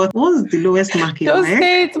think I got, what was the lowest mark in Don't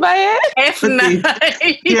say it, Maya. F9.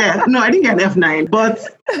 Okay. Yeah, no, I didn't get F9, but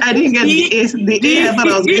I didn't get the A I thought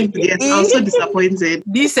I was going to get. I was so disappointed.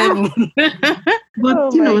 D7.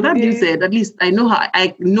 But that being said, at least I know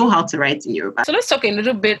how to write in Yoruba. So let's talk a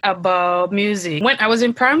little bit about music. When I was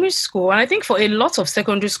in primary school, and I think for a lot of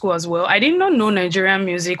secondary school as well, I did not know Nigerian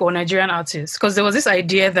music or Nigerian artists, because there was this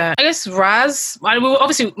idea that, I guess, Raz,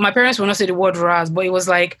 obviously my parents will not say the word Raz, but it was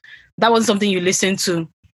like, that wasn't something you listened to.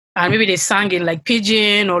 And maybe they sang in like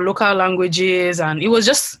pidgin or local languages, and it was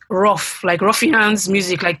just rough, like ruffians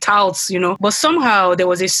music, like touts, But somehow there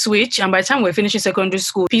was a switch, and by the time we were finishing secondary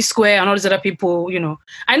school, P Square and all these other people,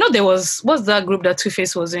 I know there was, what's that group that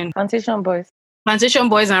Two-Face was in? Plantation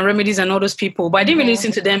Boys and Remedies and all those people. But I didn't really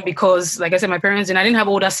listen to them because, like I said, my parents, and I didn't have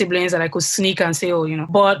older siblings that I could sneak and say,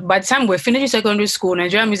 But by the time we were finishing secondary school,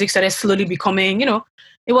 Nigerian music started slowly becoming,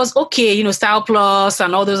 it was okay, Style Plus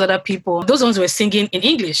and all those other people. Those ones were singing in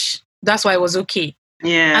English. That's why it was okay.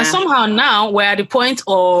 Yeah. And somehow now we're at the point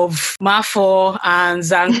of Mafo and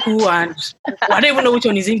Zanku and I don't even know which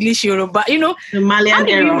one is English, Yoruba. The Malian how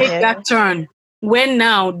did era. we make that turn? When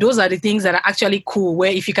now those are the things that are actually cool,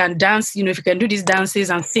 where if you can dance, if you can do these dances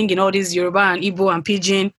and sing in all these Yoruba and Igbo and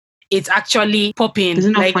Pidgin, it's actually popping.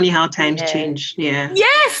 Isn't it funny how times change? Yeah.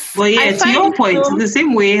 Yes. But yeah, to your point, the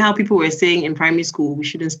same way how people were saying in primary school, we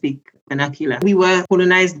shouldn't speak vernacular. We were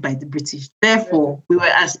colonized by the British. Therefore, we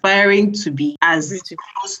were aspiring to be as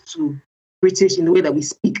close to British in the way that we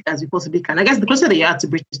speak as we possibly can. I guess the closer that you are to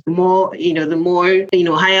British, the more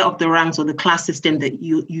higher up the ranks or the class system that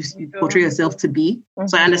you portray yourself to be. Mm-hmm.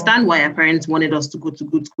 So I understand why our parents wanted us to go to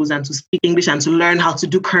good schools and to speak English and to learn how to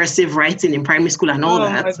do cursive writing in primary school and all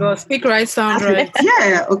that. Oh my God, speak right, sound right.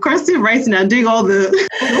 Yeah, cursive writing and doing all the,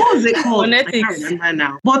 what was it called? Phonetics. I can't remember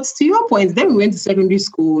now. But to your point, then we went to secondary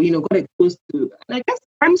school, got exposed to, and I guess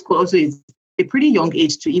primary school also is a pretty young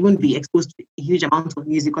age to even be exposed to a huge amount of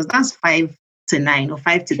music, because that's 5 to 9 or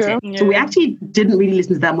 5 to 10. Yeah. So we actually didn't really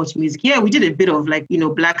listen to that much music. Yeah, we did a bit of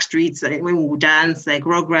Black Streets when we would dance, like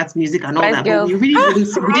Rugrats music and all that. But we really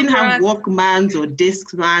didn't have Walkmans or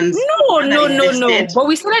Discmans. No. But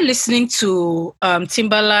we started listening to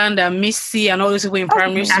Timbaland and Missy and all those people in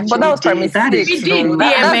primary school. But that was primary 6. We did.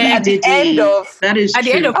 At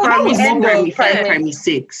the end of primary 5, primary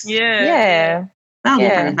 6. Yeah. That was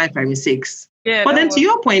primary 5, primary 6. Yeah, but then to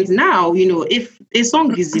your point now, if a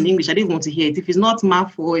song is in English, I didn't want to hear it. If it's not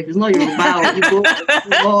Mafo, if it's not Yoruba or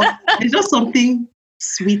Igbo, it's just something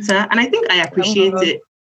sweeter. And I think I appreciate it.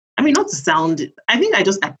 I mean, not to sound, I think I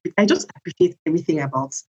just appreciate everything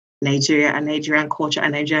about Nigeria and Nigerian culture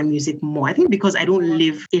and Nigerian music more. I think because I don't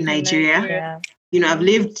live in Nigeria. I've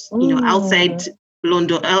lived, outside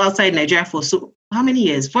London, outside Nigeria for how many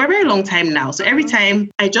years? For a very long time now. So every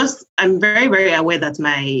time I'm very, very aware that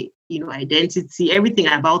my identity, everything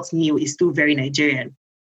about me is still very Nigerian.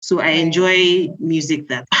 So I enjoy music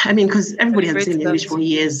because everybody has been in English for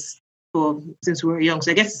years, since we were young.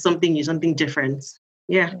 So I guess it's something different.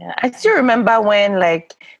 Yeah. I still remember when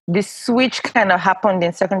the switch kind of happened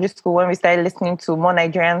in secondary school when we started listening to more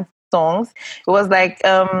Nigerian songs. It was like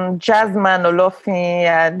Jazzman Olofin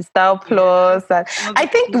and Style Plus. And I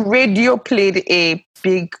think radio played a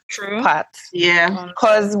big part. Yeah.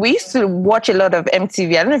 Because we used to watch a lot of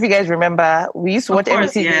MTV. I don't know if you guys remember. We used to watch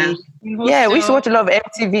MTV. Yeah, we used to watch a lot of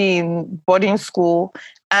MTV in boarding school.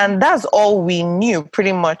 And that's all we knew,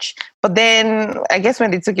 pretty much. But then, I guess when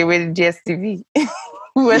they took away the DSTV,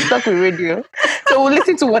 we were stuck with radio. So we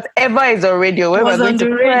listen to whatever is on radio. It was on the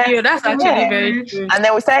radio. That's actually very true. And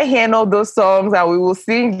then we started hearing all those songs and we will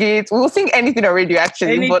sing it. We will sing anything on radio,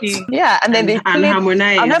 actually. Anything. But yeah, and then they played,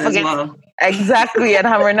 harmonize as well. Exactly, and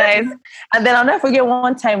harmonize. And then I'll never forget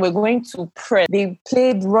one time we're going to press. They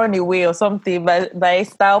played Runaway or something by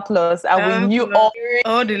Style Plus, and we knew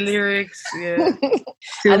all the lyrics. Yeah.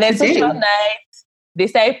 And then Social Night, they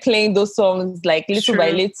started playing those songs little by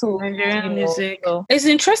little. Nigerian music. So. It's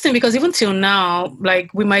interesting because even till now,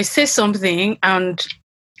 we might say something and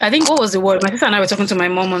I think, what was the word? My sister and I were talking to my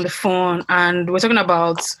mom on the phone and we're talking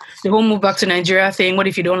about the whole move back to Nigeria thing. What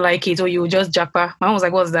if you don't like it or you just japa? My mom was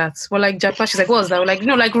like, what's that? We're like, japa? She's like, what's that? We're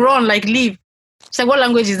like, run, leave. She's like, what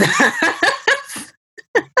language is that?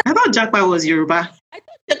 I thought japa was Yoruba.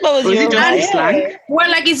 Was it just slang? Well,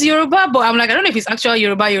 it's Yoruba, but I'm like, I don't know if it's actual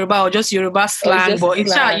Yoruba or just Yoruba slang, but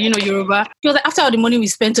it's Yoruba. She was like, after all the money we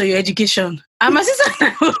spent on your education. And my sister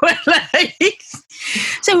and I were like,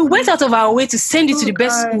 so we went out of our way to send you to the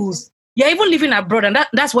best schools. you're even living abroad, and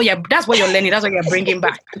that's what you're learning. That's what you're bringing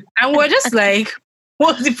back. And we're just like,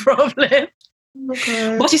 what's the problem?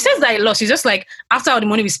 Okay. But she says that a lot. She's just like, after all the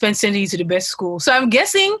money we spent sending you to the best school. So I'm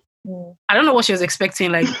guessing, I don't know what she was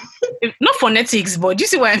expecting. Like, not phonetics, but do you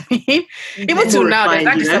see what I mean? Even till now, there's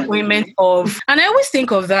that disappointment of, and I always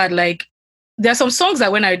think of that, like, there are some songs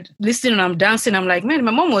that when I listen and I'm dancing, I'm like, man,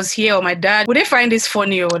 my mom was here or my dad, would they find this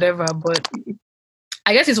funny or whatever? But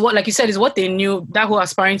I guess it's what, like you said, is what they knew, that whole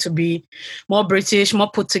aspiring to be more British,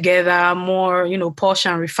 more put together, more, posh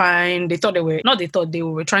and refined. They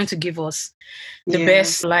were trying to give us the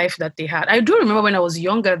best life that they had. I do remember when I was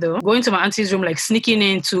younger though, going to my auntie's room, like sneaking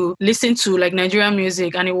in to listen to like Nigerian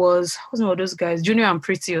music. And it was, who's one of those guys, Junior and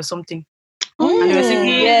Pretty or something. And they were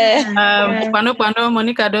singing, Pano,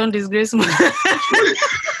 Monica, don't disgrace me.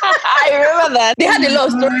 I remember that. They had a lot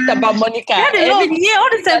of stories about Monica. All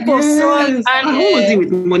the type of songs. And who was it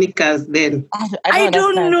with Monica's then? I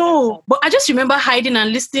don't know. But I just remember hiding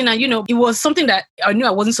and listening. And, it was something that I knew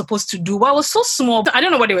I wasn't supposed to do. But I was so small. I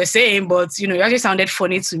don't know what they were saying, but, it actually sounded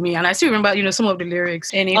funny to me. And I still remember, some of the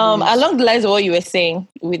lyrics. Along the lines of what you were saying,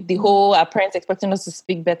 with the whole our parents expecting us to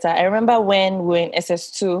speak better. I remember when we were in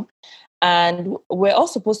SS2, and we're all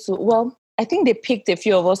supposed to, I think they picked a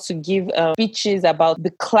few of us to give speeches about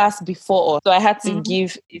the class before us. So I had to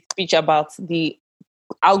give a speech about the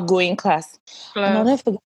outgoing class. And I'll never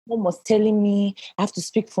forget, mom was telling me I have to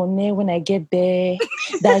speak for Ney when I get there.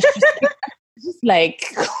 That I should speak. Just like,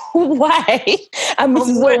 why? And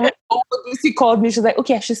Mrs. Lucy called me. She was like,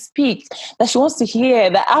 okay, I should speak. That she wants to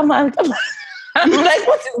hear that I'm like,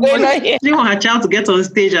 what is going on here? She want her child to get on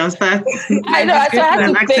stage and start. I know. So I had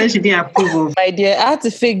an accent she didn't approve of. My dear, I had to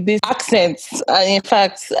fake this accent, and in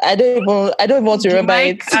fact, I don't even want to remember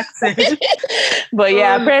it. Accent. But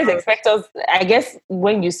yeah, parents expect us. I guess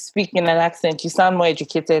when you speak in an accent, you sound more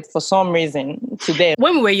educated for some reason to them.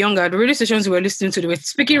 When we were younger, the radio stations we were listening to, they were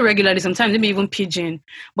speaking regularly. Sometimes maybe even pidgin.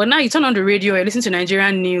 But now you turn on the radio, you listen to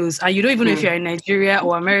Nigerian news, and you don't even know if you're in Nigeria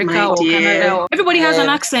or America or Canada. Everybody has an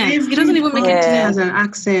accent. It doesn't even make it. Has an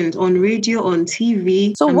accent on radio, on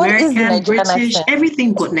TV. So American, what is the Nigerian British, accent?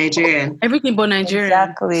 Everything but Nigerian. Everything but Nigerian.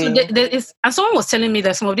 Exactly. So there is, and someone was telling me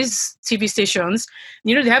that some of these TV stations,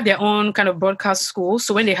 they have their own kind of broadcast school.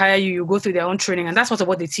 So when they hire you, you go through their own training, and that's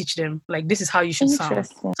what they teach them. Like, this is how you should sound.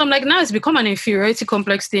 So I'm like, now it's become an inferiority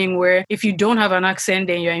complex thing where if you don't have an accent,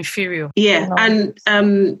 then you're inferior. Yeah, and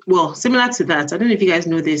similar to that, I don't know if you guys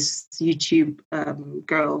know this YouTube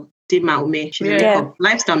girl, Dima Ume. She's a makeup,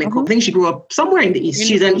 lifestyle makeup. I think she grew up somewhere in the East.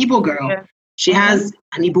 She's an Igbo girl. Yeah. She has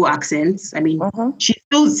an Igbo accent. I mean, she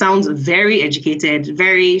still sounds very educated,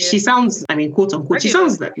 she sounds, I mean, quote unquote, she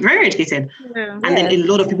sounds very educated. Yeah. And then a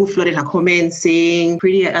lot of people flooded her comments saying,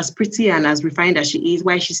 pretty and as refined as she is,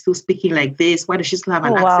 why is she still speaking like this? Why does she still have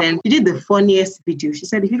an accent? She did the funniest video. She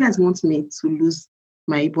said, if you guys want me to lose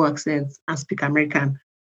my Igbo accent and speak American,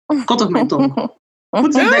 cut off my tongue. Put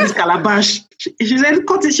inside this calabash. She said,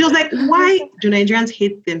 cut it. She was like, why do Nigerians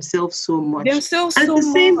hate themselves so much? And it's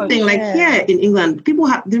the same thing. Like here in England, people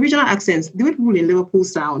have the regional accents. The way people in Liverpool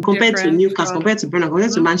sound compared to Newcastle, compared to Birmingham,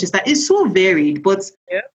 compared to Manchester, it's so varied. But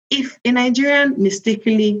if a Nigerian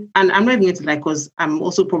mistakenly, and I'm not even going to because I'm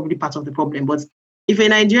also probably part of the problem, but if a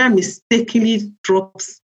Nigerian mistakenly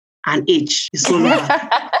drops an H, it's so long.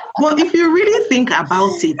 But if you really think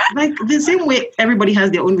about it, like the same way everybody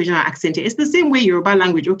has their own regional accent, it's the same way Yoruba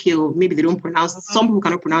language. Okay, or maybe they don't pronounce. Some people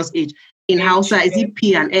cannot pronounce H. In Hausa, is it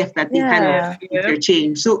P and F that they kind of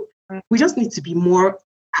interchange? So we just need to be more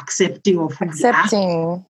accepting of who we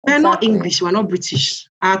are. We're not English. We're not British.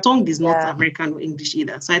 Our tongue is not American or English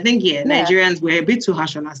either. So I think, Nigerians, we're a bit too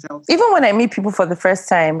harsh on ourselves. Even when I meet people for the first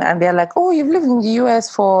time and they're like, oh, you've lived in the US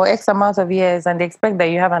for X amount of years and they expect that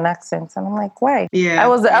you have an accent. And I'm like, why? Yeah. I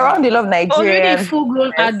was around a lot of Nigerians. Already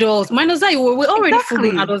full-grown adults. Mine was that we're already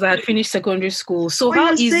full-grown adults that had finished secondary school. So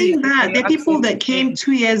how easy? Saying that? The people that came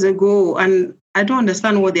 2 years ago and I don't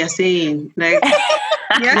understand what they're saying. Like...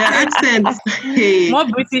 their accents. More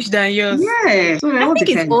British than yours. Yeah. So I think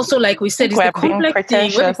it's also like we said, it's the complex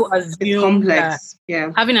thing where people assume that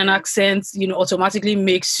having an accent, automatically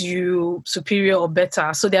makes you superior or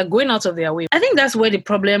better. So they're going out of their way. I think that's where the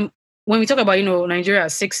problem, when we talk about, Nigeria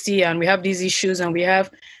at 60 and we have these issues and we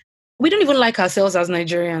don't even like ourselves as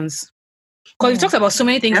Nigerians. Because we talked about so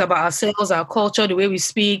many things about ourselves, our culture, the way we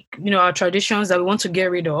speak, our traditions that we want to get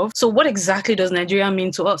rid of. So what exactly does Nigeria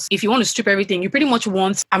mean to us? If you want to strip everything, you pretty much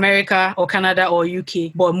want America or Canada or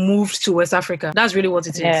UK, but moved to West Africa. That's really what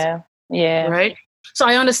it is. Yeah. Right? So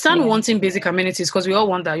I understand wanting basic amenities because we all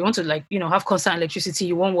want that. You want to have constant electricity.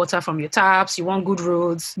 You want water from your taps. You want good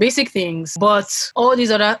roads, basic things. But all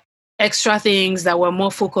these other extra things that were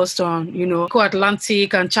more focused on,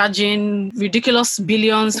 Co-Atlantic and charging ridiculous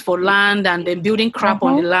billions for land and then building crap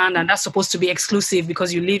on the land, and that's supposed to be exclusive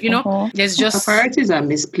because you live, there's just... The priorities are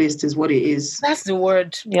misplaced is what it is. That's the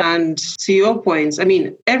word. Yep. And to your point, I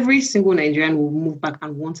mean, every single Nigerian will move back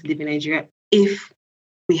and want to live in Nigeria if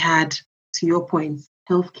we had, to your point,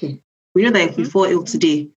 healthcare. We know that if we fall ill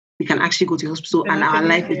today, we can actually go to hospital and our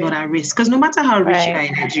life is not at risk. Because no matter how rich you are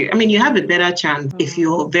in Nigeria, I mean, you have a better chance if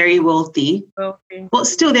you're very wealthy. But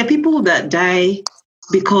still, there are people that die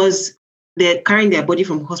because they're carrying their body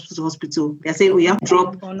from hospital to hospital. They're saying, we have to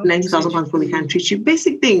drop 90,000 pounds before we can treat you.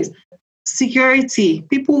 Basic things. Security.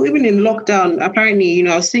 People, even in lockdown, apparently,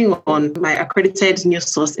 I was seeing on my accredited news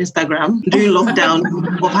source, Instagram, during lockdown,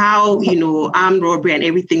 of how, armed robbery and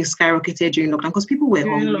everything skyrocketed during lockdown because people were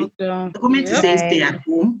hungry. The government is saying stay at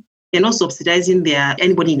home. They're not subsidizing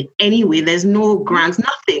anybody in any way. There's no grants,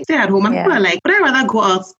 nothing. Stay at home. And people are like, would I rather go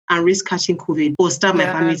out and risk catching COVID or starve my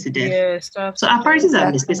family to death? So our priorities are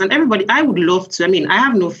misplaced. And everybody, I would love to. I mean, I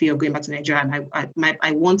have no fear of going back to Nigeria. And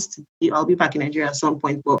I want to. I'll be back in Nigeria at some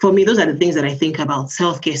point. But for me, those are the things that I think about: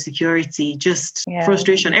 healthcare, security, just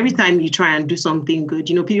frustration. Every time you try and do something good,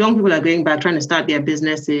 young people are going back trying to start their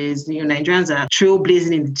businesses. Nigerians are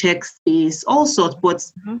trailblazing in the tech space, all sorts. But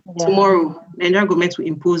tomorrow, the Nigerian government will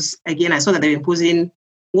impose. Again, I saw that they're imposing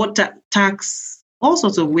tax, all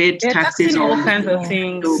sorts of weird taxes on all kinds of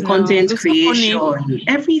things, content creation,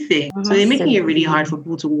 everything. So they're making it really hard for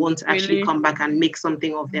people to want to actually come back and make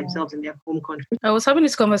something of themselves in their home country. I was having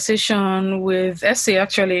this conversation with Essie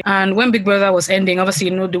actually, and when Big Brother was ending,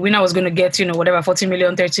 obviously, the winner was going to get, whatever, 40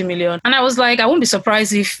 million, 30 million. And I was like, I won't be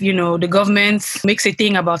surprised if, the government makes a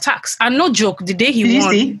thing about tax. And no joke, the day he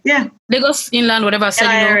won. Yeah. Lagos Inland, whatever,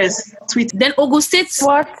 said, tweet. Then Ogun State's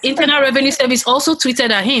Internal Revenue Service also tweeted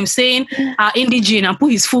at him saying, indigene, and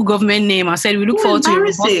put his full government name and said, we look forward to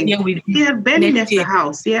it. Yeah, barely left the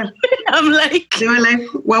house. Yeah. I'm like... They were like,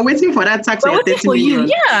 we're waiting for that tax. We're waiting for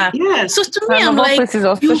you. Yeah. So to me, I'm like... Places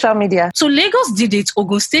on social media. So Lagos did it,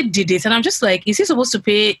 Ogun State did it, and I'm just like, is he supposed to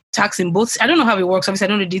pay tax in both? I don't know how it works. Obviously, I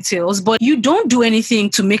don't know the details, but you don't do anything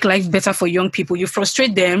to make life better for young people. You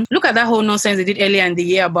frustrate them. Look at that whole nonsense they did earlier in the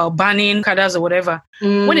year about banning Okadas or whatever.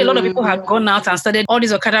 When a lot of people had gone out and started all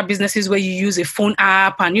these Okada businesses where you use a phone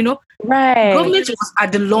app and, government was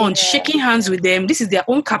at the launch, shaking hands with them. This is their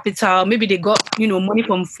own capital. Maybe they got, money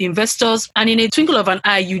from investors. And in a twinkle of an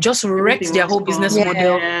eye, you just wrecked their whole business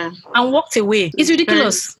model and walked away. It's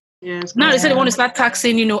ridiculous. Yes, now they say they want to start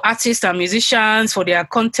taxing, artists and musicians for their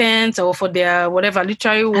content or for their whatever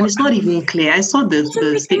literary work. And it's not even clear. I saw the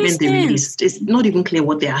statement they released. It's not even clear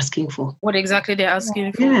what they're asking for. What exactly they're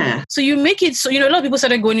asking for. Yeah. So you make it so, a lot of people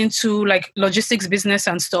started going into like logistics business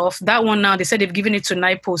and stuff. That one now, they said they've given it to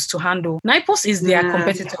NIPOS to handle. NIPOS is their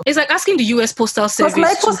competitor. It's like asking the US Postal Service.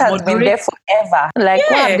 Because NIPOS has been there forever. Like,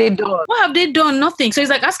 what have they done? What have they done? Nothing. So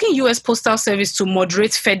it's like asking US Postal Service to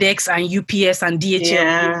moderate FedEx and UPS and DHL.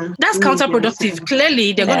 Yeah. That's counterproductive.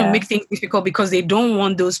 Clearly, they're going to make things difficult because they don't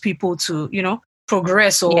want those people to,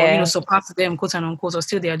 progress or, surpass them, quote and unquote, or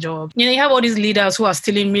steal their job. You have all these leaders who are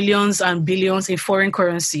stealing millions and billions in foreign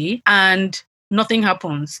currency and nothing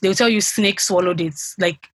happens. They'll tell you snake swallowed it.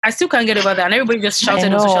 Like, I still can't get over that. And everybody just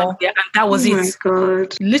shouted on social media and that was it. My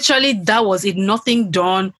God. Literally, that was it. Nothing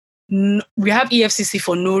done. We have EFCC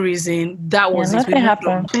for no reason. That was nothing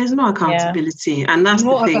happened. There's no accountability. And that's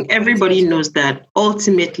the thing. Everybody knows that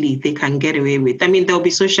ultimately they can get away with. I mean, there'll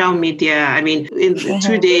be social media. I mean, in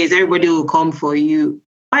 2 days, everybody will come for you.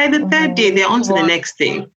 By the third day, they're on to the next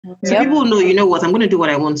thing. So people know, you know what, I'm going to do what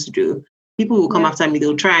I want to do. People will come after me.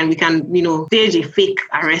 They'll try and we can, stage a fake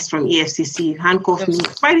arrest from EFCC, handcuff me.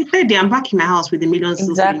 By the third day, I'm back in my house with the millions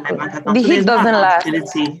in my bank account. The heat doesn't last.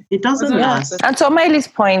 It doesn't last. And to Omali's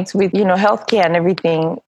point with, healthcare and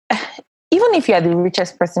everything, even if you are the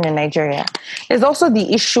richest person in Nigeria, there's also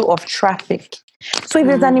the issue of traffic. So if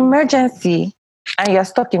there's an emergency and you're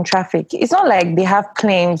stuck in traffic, it's not like they have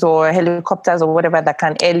planes or helicopters or whatever that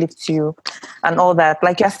can airlift you and all that.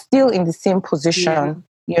 Like, you're still in the same position.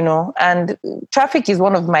 And traffic is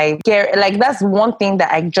one of my that's one thing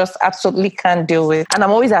that I just absolutely can't deal with. And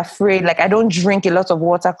I'm always afraid, like, I don't drink a lot of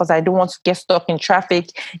water because I don't want to get stuck in traffic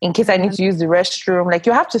in case I need to use the restroom. Like,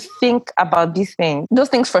 you have to think about these things. Those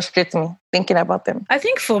things frustrate me, thinking about them. I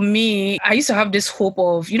think for me, I used to have this hope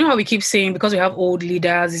of, how we keep saying, because we have old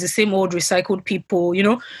leaders, it's the same old recycled people,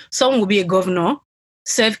 someone will be a governor,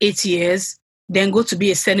 serve 8 years, then go to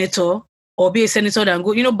be a senator, or be a senator and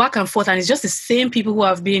go, back and forth. And it's just the same people who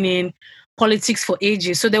have been in politics for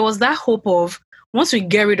ages. So there was that hope of, once we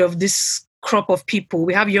get rid of this crop of people.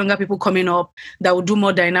 We have younger people coming up that will do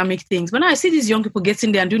more dynamic things. But now I see these young people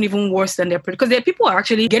getting there and doing even worse than because there are people are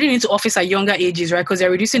actually getting into office at younger ages, right? Because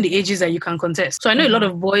they're reducing the ages that you can contest. So I know a lot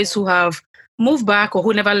of boys who have moved back or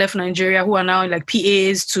who never left Nigeria, who are now like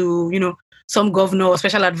PAs to, you know, some governor or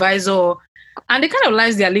special advisor. And the kind of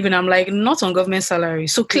lives they are living, I'm like, not on government salary.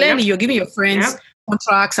 So clearly you're giving your friends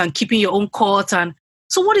contracts and keeping your own court. And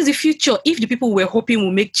so what is the future if the people we're hoping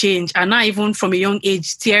will make change are not even from a young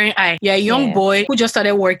age tearing eye? You're a young boy who just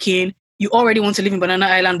started working. You already want to live in Banana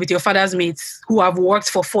Island with your father's mates who have worked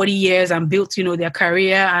for 40 years and built, you know, their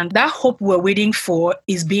career. And that hope we're waiting for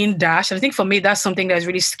is being dashed. And I think for me, that's something that's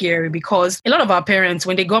really scary because a lot of our parents,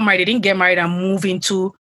 when they got married, they didn't get married and move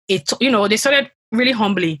into it. You know, they started really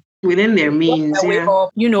humbly. Within their means,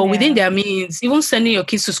 within their means. Even sending your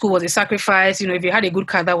kids to school was a sacrifice. You know, if you had a good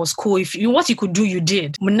car, that was cool. If you what you could do, you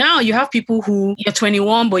did. But now you have people who you're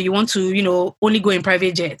 21, but you want to, you know, only go in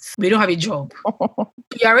private jets. But you don't have a job.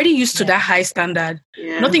 You're already used to that high standard.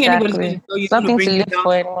 Nothing anybody's going to tell you. Nothing to live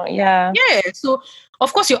for anymore. Yeah. So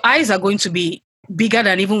of course your eyes are going to be bigger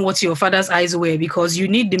than even what your father's eyes were because you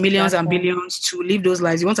need the millions and billions to live those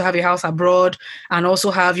lives. You want to have a house abroad and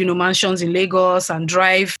also have, you know, mansions in Lagos and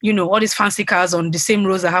drive, you know, all these fancy cars on the same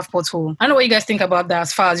roads that have potholes. I don't know what you guys think about that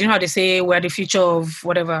as far as, you know how they say we're the future of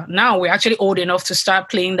whatever. Now we're actually old enough to start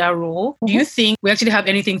playing that role. Do you think we actually have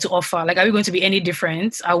anything to offer? Like, are we going to be any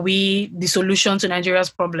different? Are we the solution to Nigeria's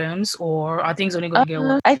problems or are things only going to get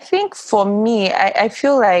worse? I think for me, I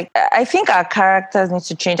feel like, I think our characters need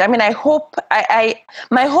to change. I mean, my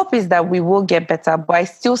hope is that we will get better, but I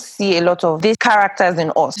still see a lot of these characters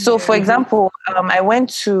in us. So, for example, I went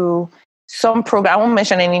to some program, I won't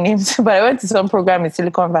mention any names, but I went to some program in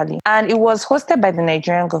Silicon Valley and it was hosted by the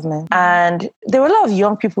Nigerian government. And there were a lot of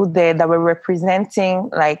young people there that were representing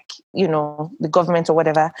like, you know, the government or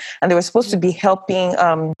whatever. And they were supposed to be helping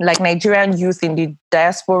like Nigerian youth in the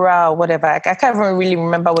diaspora or whatever. I can't even really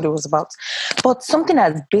remember what it was about. But something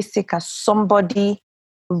as basic as somebody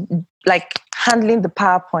like handling the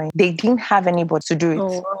PowerPoint, they didn't have anybody to do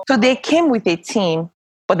it. So they came with a team,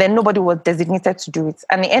 but then nobody was designated to do it.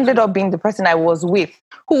 And it ended up being the person I was with,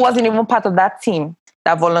 who wasn't even part of that team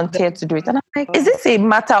that volunteered to do it. And I'm like, is this a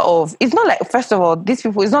matter of, it's not like, first of all, these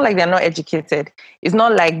people, it's not like they're not educated. It's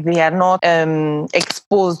not like they are not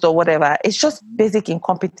exposed or whatever. It's just basic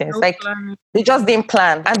incompetence. Like they just didn't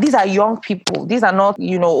plan. And these are young people. These are not,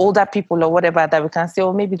 you know, older people or whatever that we can say,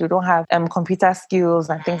 oh, maybe they don't have computer skills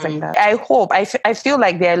and things like that. I hope, I feel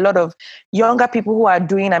like there are a lot of younger people who are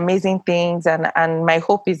doing amazing things. And my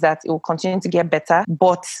hope is that it will continue to get better.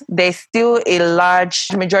 But there's still a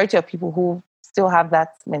large majority of people who still have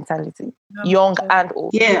that mentality, young and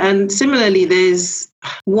old. Yeah, and similarly, there's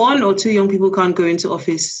 1 or 2 young people can't go into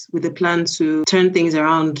office with a plan to turn things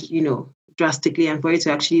around, you know, drastically and for it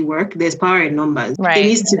to actually work. There's power in numbers. Right. It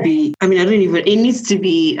needs to be, it needs to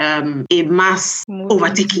be a mass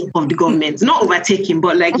overtaking of the government. Not overtaking,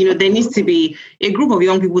 but like, you know, there needs to be a group of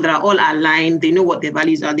young people that are all aligned. They know what their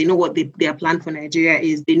values are. They know what their plan for Nigeria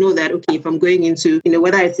is. They know that, okay, if I'm going into, you know,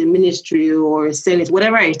 whether it's a ministry or a Senate,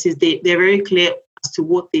 whatever it is, they're very clear as to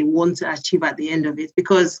what they want to achieve at the end of it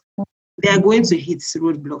because they are going to hit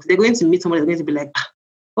roadblocks. They're going to meet somebody that's going to be like,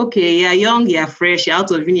 okay, you're young, you're fresh, you're out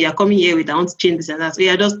of uni, you're coming here with, I want to change this and that. So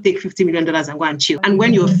yeah, just take $50 million and go and chill. And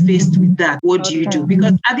when you're faced with that, what do you do?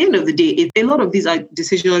 Because at the end of the day, a lot of these are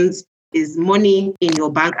decisions is money in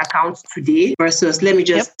your bank account today versus let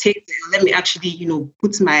me actually, you know,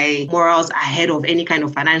 put my morals ahead of any kind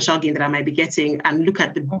of financial gain that I might be getting and look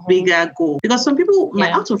at the bigger goal. Because some people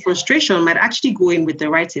might, out of frustration, might actually go in with the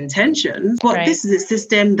right intentions. But this is a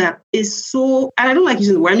system that is so, and I don't like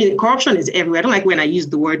using the word, I mean, corruption is everywhere. I don't like when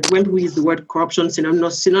people use the word corruption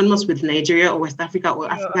synonymous with Nigeria or West Africa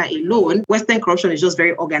or Africa alone. Western corruption is just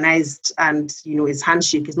very organized and, you know, it's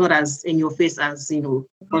handshake. It's not as in your face as, you know,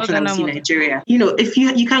 corruption in Nigeria. You know, if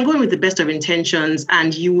you can go in with the best of intentions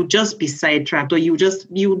and you would just be sidetracked or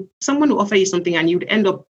someone will offer you something and you'd end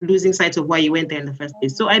up losing sight of why you went there in the first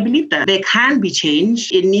place. So I believe that there can be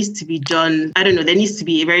change. It needs to be done. I don't know. There needs to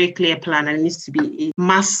be a very clear plan and it needs to be a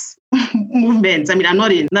mass movement. I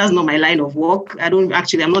mean, that's not my line of work. I'm not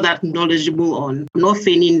that knowledgeable I'm not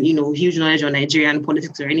feigning, you know, huge knowledge on Nigerian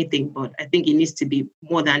politics or anything, but I think it needs to be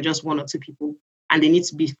more than just 1 or 2 people. And they need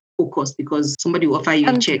to be focused because somebody will offer you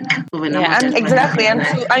a check. Exactly.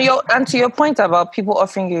 And to your point about people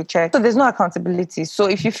offering you a check, so there's no accountability. So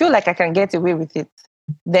if you feel like I can get away with it,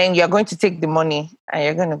 then you're going to take the money and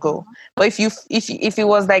you're going to go. But if it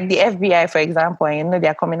was like the FBI, for example, and you know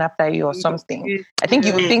they're coming after you or something, I think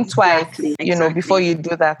you would think twice, you know, before you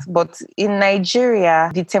do that. But in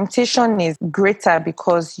Nigeria, the temptation is greater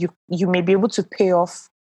because you may be able to pay off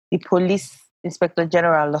the police inspector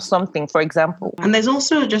general or something, for example. And there's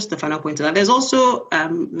also, just the final point to that, there's also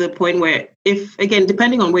the point where, if, again,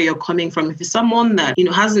 depending on where you're coming from, if it's someone that,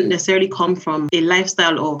 hasn't necessarily come from a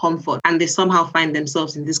lifestyle of comfort and they somehow find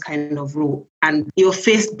themselves in this kind of role, and you're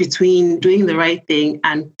faced between doing the right thing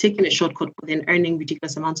and taking a shortcut, but then earning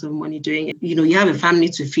ridiculous amounts of money doing it, you have a family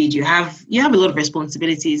to feed, you have a lot of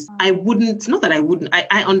responsibilities. I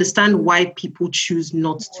understand why people choose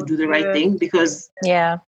not to do the right thing, because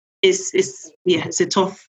it's a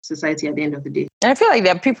tough society at the end of the day. And I feel like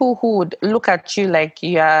there are people who would look at you like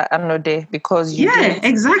you are another because you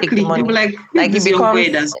exactly. They were like this young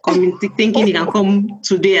boy that's coming thinking he can come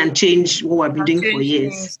today and change what we've been doing for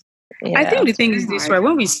years. Yeah. I think the thing is this, right?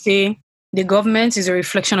 When we say the government is a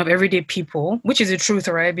reflection of everyday people, which is the truth,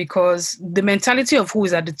 right? Because the mentality of who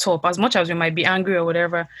is at the top, as much as we might be angry or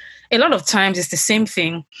whatever, a lot of times it's the same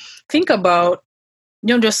thing. Think about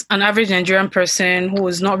just an average Nigerian person who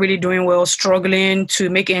is not really doing well, struggling to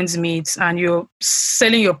make ends meet, and you're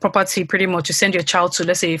selling your property pretty much to send your child to,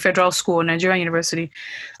 let's say, a federal school or Nigerian university,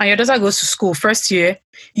 and your daughter goes to school first year,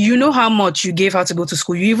 you know how much you gave her to go to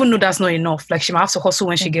school. You even know that's not enough. Like, she might have to hustle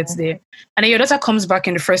when she gets there. And then your daughter comes back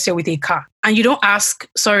in the first year with a car, and you don't ask,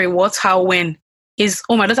 sorry, what, how, when?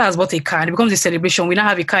 My daughter has bought a car, and it becomes a celebration. We now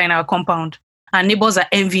have a car in our compound, and neighbors are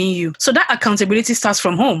envying you. So that accountability starts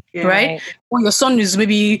from home, right? When your son is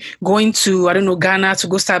maybe going to, Ghana to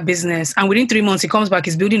go start business, and within 3 months he comes back,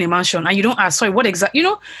 he's building a mansion, and you don't ask, sorry, what exactly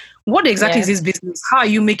is this business? How are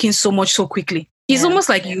you making so much so quickly? It's almost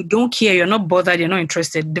like you don't care, you're not bothered, you're not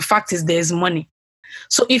interested. The fact is there's money.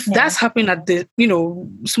 So if that's happening at the,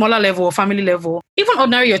 smaller level or family level, even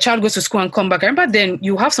ordinary, your child goes to school and come back. I remember then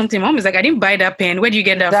you have something, mom is like, I didn't buy that pen. Where do you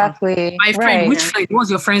get that from? My friend, which friend? What's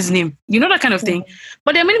your friend's name? That kind of thing.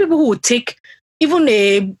 But there are many people who would take even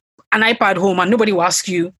an iPad home and nobody will ask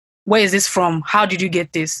you, where is this from? How did you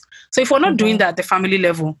get this? So if we're not doing that at the family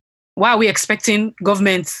level, why are we expecting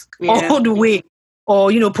government all the way,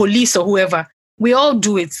 or, police or whoever? We all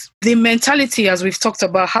do it. The mentality, as we've talked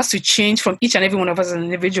about, has to change from each and every one of us as an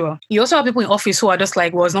individual. You also have people in office who are just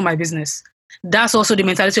like, well, it's not my business. That's also the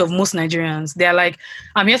mentality of most Nigerians. They're like,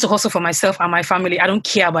 I'm here to hustle for myself and my family. I don't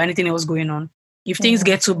care about anything else going on. If things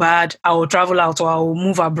get too bad, I will travel out or I will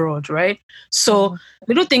move abroad, right? So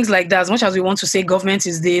little things like that, as much as we want to say government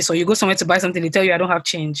is this, or you go somewhere to buy something, they tell you I don't have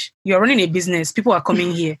change. You're running a business. People are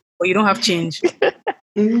coming here, but you don't have change.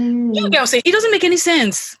 You guys say, it doesn't make any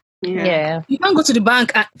sense. Yeah. You can't go to the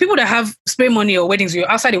bank. People that have spray money or weddings, you're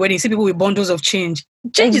outside the wedding, see people with bundles of change.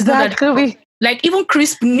 Change is not that. Like even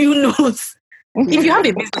crisp new notes. If you have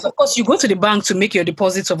a business, of course, you go to the bank to make your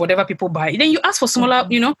deposits of whatever people buy. Then you ask for smaller,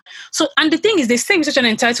 So, and the thing is, they say with such an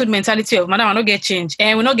entitled mentality of, madam, I don't get change.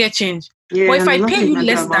 And we not get change. Yeah, but if I pay you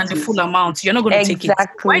less than the full amount, you're not going to take it.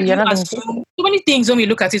 Why do you assume so many things when we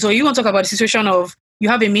look at it? Or you want to talk about the situation of, you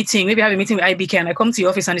have a meeting, maybe I have a meeting with IBK and I come to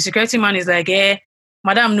your office and the security man is like,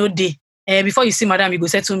 madam, no day. Before you see madam, you go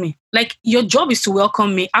say to me. Like, your job is to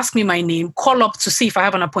welcome me, ask me my name, call up to see if I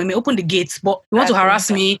have an appointment, open the gates. But you want to harass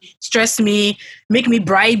me, stress me, make me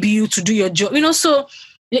bribe you to do your job. So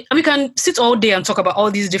we can sit all day and talk about all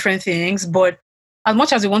these different things. But as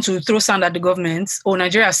much as we want to throw sand at the government,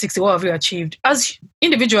 Nigeria is 60, what have we achieved? As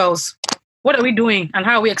individuals, what are we doing? And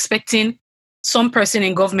how are we expecting some person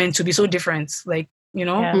in government to be so different? Like,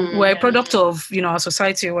 we're a product of, our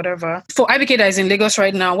society or whatever. For IBK that is in Lagos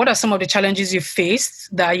right now, what are some of the challenges you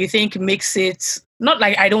faced that you think makes it not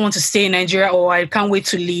like I don't want to stay in Nigeria or I can't wait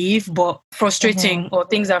to leave, but frustrating or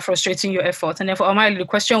things that are frustrating your efforts? And then for Omari, the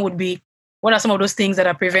question would be, what are some of those things that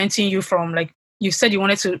are preventing you from, like, you said you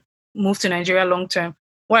wanted to move to Nigeria long term.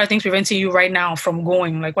 What are things preventing you right now from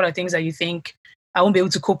going? Like, what are things that you think, I won't be able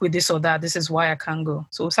to cope with this or that? This is why I can't go.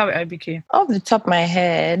 So we'll start with IBK. Off the top of my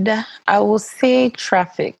head, I will say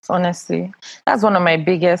traffic, honestly. That's one of my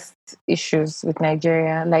biggest issues with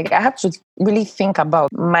Nigeria. Like, I have to really think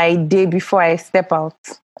about my day before I step out.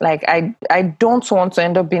 Like, I don't want to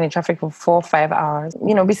end up being in traffic for 4 or 5 hours.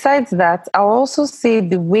 Besides that, I'll also say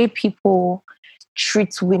the way people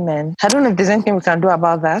treat women. I don't know if there's anything we can do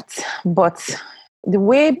about that, but the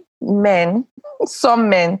way some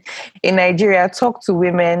men in Nigeria talk to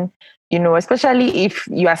women, especially if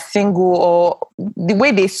you are single, or the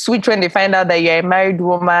way they switch when they find out that you're a married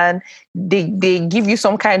woman, they give you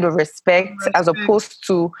some kind of respect as opposed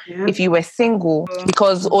to if you were single,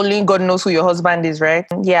 because only God knows who your husband is, right?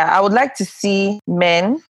 Yeah, I would like to see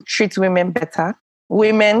men treat women better,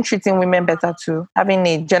 women treating women better too, having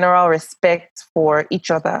a general respect for each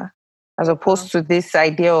other, as opposed to this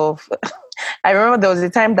idea of... I remember there was a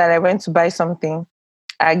time that I went to buy something,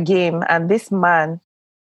 a game, and this man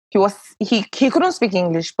he couldn't speak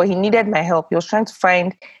English, but he needed my help. He was trying to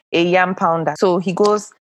find a yam pounder. So he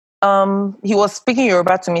goes, he was speaking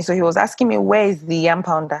Yoruba to me. So he was asking me, where is the yam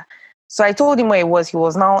pounder? So I told him where it was. He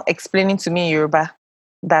was now explaining to me in Yoruba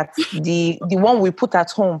that the one we put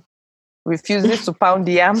at home refuses to pound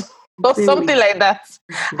the yam or something like that.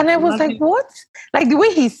 And I was like, what? Like the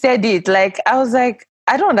way he said it, like I was like,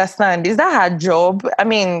 I don't understand. Is that her job? I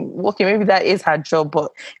mean, okay, maybe that is her job,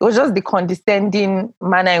 but it was just the condescending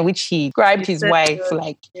manner in which he described his wife.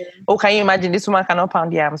 Like, oh, can you imagine this woman cannot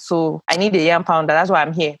pound yam? So I need a yam pounder. That's why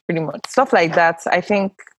I'm here, pretty much. Stuff like that. I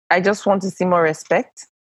think I just want to see more respect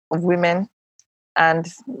of women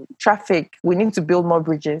and traffic. We need to build more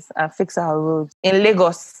bridges and fix our roads in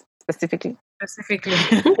Lagos specifically.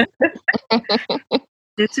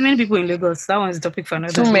 There are too many people in Lagos. That one's a topic for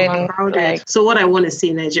another. Too many. Like, so what I want to see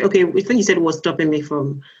in Nigeria. Okay, I think you said what's stopping me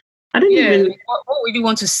from. I don't even. What would you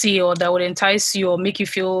want to see, or that would entice you, or make you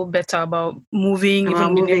feel better about moving?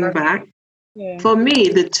 Moving back. Yeah. For me,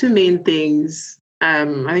 the two main things. I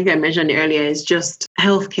think I mentioned it earlier. Is just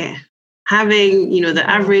healthcare. Having the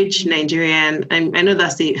average Nigerian. I know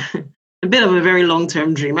that's a bit of a very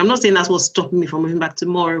long-term dream. I'm not saying that's what's stopping me from moving back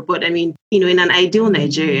tomorrow, but I mean, in an ideal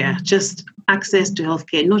Nigeria, just access to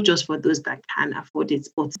healthcare, not just for those that can afford it,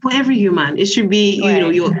 but for every human. It should be,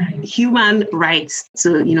 your human rights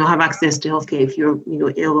to, have access to healthcare if you're,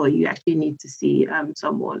 ill or you actually need to see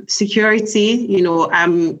someone. Security,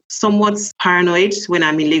 I'm somewhat paranoid when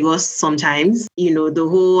I'm in Lagos sometimes, the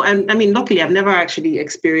whole, and I mean, luckily I've never actually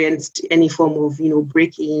experienced any form of,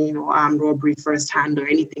 break-in or armed robbery firsthand or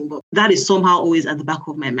anything, but that is somehow always at the back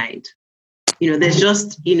of my mind. There's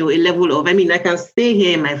just, a level of, I mean, I can stay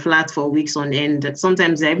here in my flat for weeks on end.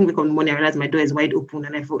 Sometimes I even wake up in the morning, I realize my door is wide open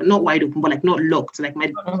and I feel not wide open, but like not locked. Like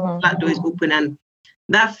my flat door is open and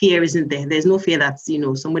that fear isn't there. There's no fear that,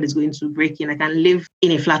 somebody's going to break in. I can live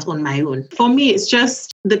in a flat on my own. For me, it's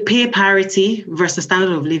just the pay parity versus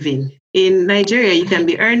standard of living. In Nigeria, you can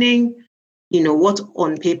be earning, what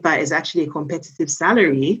on paper is actually a competitive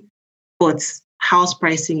salary, but house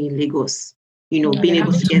pricing in Lagos, being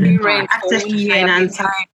able to get access to finance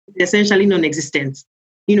is essentially non-existent.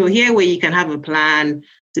 Here where you can have a plan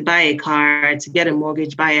to buy a car, to get a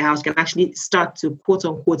mortgage, buy a house, can actually start to quote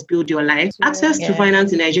unquote build your life. Access to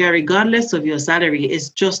finance in Nigeria, regardless of your salary, is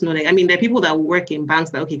just not. I mean, there are people that work in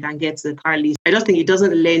banks that can get a car lease. I just think it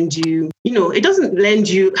doesn't lend you,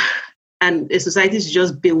 and a society to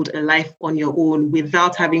just build a life on your own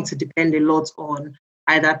without having to depend a lot on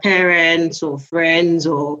either parents or friends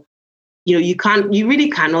or you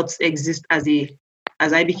really cannot exist as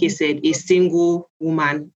IBK said, a single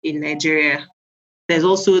woman in Nigeria. There's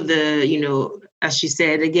also as she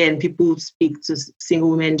said, again, people speak to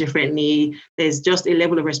single women differently. There's just a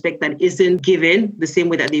level of respect that isn't given the same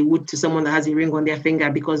way that they would to someone that has a ring on their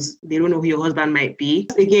finger because they don't know who your husband might be.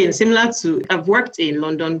 Again, similar to, I've worked in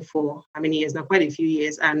London for how many years now? Quite a few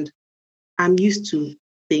years. And I'm used to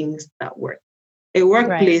things that work. A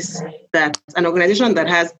workplace that, an organization that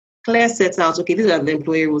has clear sets out, okay, these are the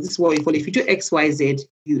employee rules, this is what we follow. If you do X, Y, Z,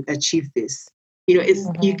 you achieve this.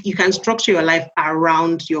 You can structure your life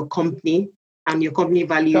around your company and your company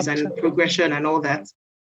values and progression and all that.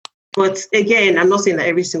 But again, I'm not saying that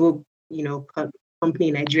every single, company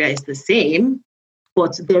in Nigeria is the same,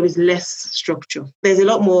 but there is less structure. There's a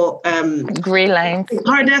lot more gray lines.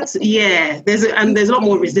 Harder to, there's a lot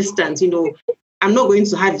more resistance. I'm not going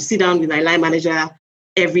to sit down with my line manager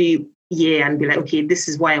every year and be like, okay, this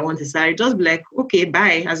is why I want to salary. Just be like, okay,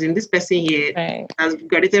 bye. As in this person here has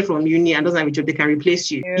graduated from uni and doesn't have a job, they can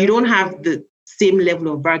replace you. Yeah. You don't have the same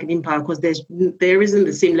level of bargaining power because there isn't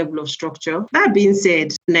the same level of structure. That being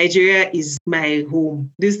said, Nigeria is my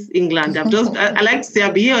home. This England, I like to say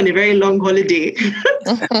I'll be here on a very long holiday.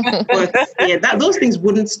 But those things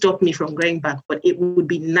wouldn't stop me from going back. But it would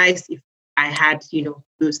be nice if I had,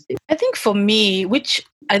 those things. I think for me, which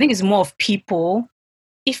I think is more of people,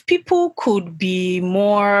 if people could be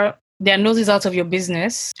more, their noses out of your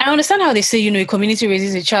business. I understand how they say, a community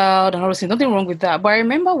raises a child and all those things. Nothing wrong with that. But I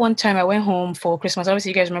remember one time I went home for Christmas.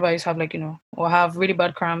 Obviously, you guys remember I used to have or have really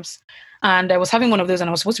bad cramps. And I was having one of those and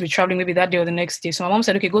I was supposed to be traveling maybe that day or the next day. So my mom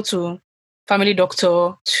said, okay, go to family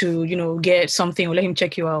doctor to, get something or let him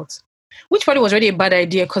check you out. Which probably was already a bad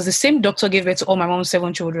idea because the same doctor gave birth to all my mom's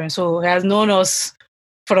 7 children. So he has known us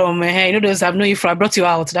from, those I've known you from, I brought you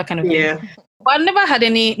out, that kind of thing. Yeah. But I never had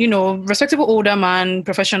any, respectable older man,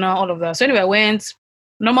 professional, all of that. So anyway, I went,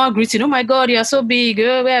 normal greeting. Oh my God, you're so big.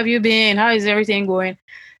 Where have you been? How is everything going?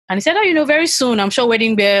 And he said, very soon, I'm sure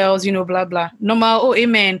wedding bells, blah, blah. Normal, oh,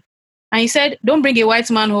 amen. And he said, don't bring a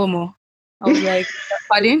white man home. I was like,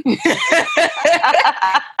 pardon?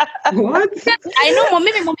 What? I know,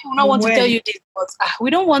 maybe mommy will not want to tell you this, but we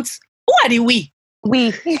don't want. Who are the we?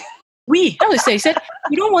 We. That was say. He said,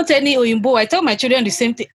 we don't want any Oyinbo. I tell my children the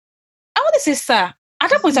same thing. I want to say, sir, at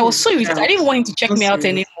that point, I was so irritated. I didn't want him to check me out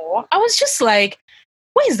anymore. I was just like,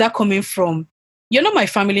 where is that coming from? You're not my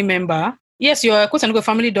family member. Yes, you're a quote-unquote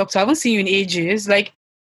family doctor. I haven't seen you in ages. Like,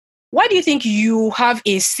 why do you think you have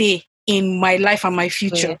a say in my life and my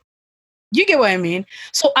future? Yeah. You get what I mean?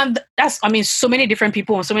 So, and that's, I mean, so many different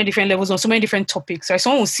people on so many different levels, on so many different topics. Right?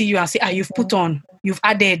 Someone will see you and say, you've put on, you've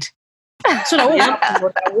added. So that won't happen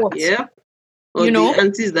what I want. Yeah. Or you know,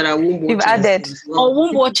 aunties that are womb watchers. You've added. Or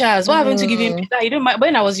womb watchers. What happened to give him that? You don't.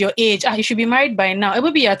 When I was your age, you should be married by now.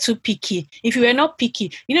 Maybe you're too picky. If you were not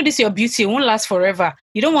picky, you know, this your beauty won't last forever.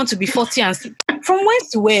 You don't want to be 40 and from where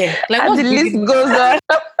to where? Like what the list goes on.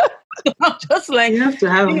 I'm just like, you have to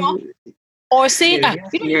have, you know, or saying,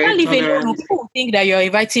 you can't live alone. People think that you're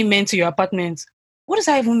inviting men to your apartment. What does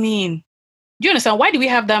that even mean? Do you understand? Why do we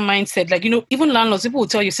have that mindset? Like, you know, even landlords, people will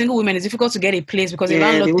tell you single women, it's difficult to get a place because the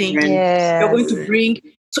landlord thinks you're going to bring.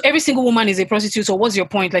 So every single woman is a prostitute. So what's your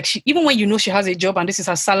point? Like, even when you know she has a job and this is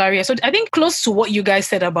her salary. So I think close to what you guys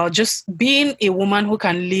said about just being a woman who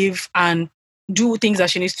can live and do things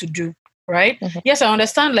that she needs to do, right? Mm-hmm. Yes, I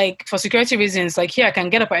understand, like, for security reasons, like, here, I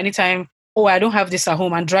can get up at any time. Oh, I don't have this at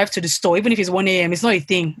home and drive to the store. Even if it's 1 a.m., it's not a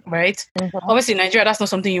thing, right? Mm-hmm. Obviously, in Nigeria, that's not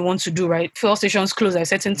something you want to do, right? Fuel stations close at a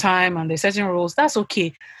certain time and there's certain rules. That's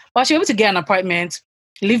okay. But I should be able to get an apartment,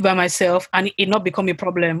 live by myself, and it not become a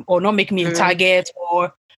problem or not make me a target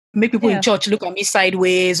or make people in church look at me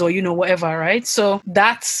sideways or, you know, whatever, right? So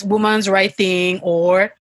that's woman's right thing,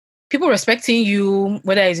 or people respecting you,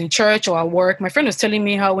 whether it's in church or at work. My friend was telling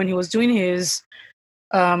me how when he was doing his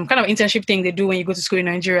kind of internship thing they do when you go to school in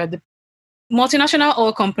Nigeria, the multinational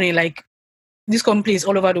oil company, like this company is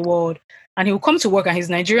all over the world, and he will come to work and his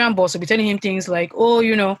Nigerian boss will be telling him things like, oh,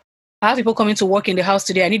 you know, I have people coming to work in the house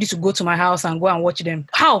today. I need you to go to my house and go and watch them.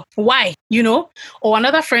 How? Why? You know? Or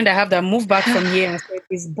another friend I have that moved back from here and said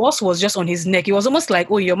his boss was just on his neck. It was almost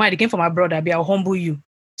like, oh, your mind, it came from my brother, I'll humble you.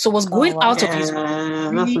 So was going out of his work.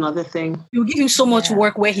 That's another thing. He will give him so much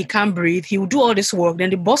work where he can't breathe. He will do all this work. Then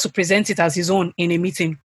the boss will present it as his own in a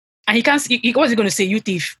meeting. And he can't, what's he going to say? You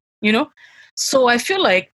thief, you know? So I feel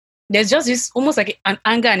like there's just this almost like an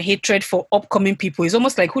anger and hatred for upcoming people. It's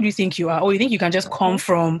almost like, who do you think you are? Or you think you can just come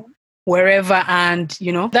from wherever? And,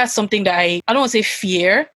 you know, that's something that I don't want to say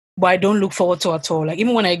fear, but I don't look forward to at all. Like,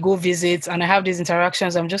 even when I go visit and I have these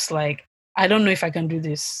interactions, I'm just like, I don't know if I can do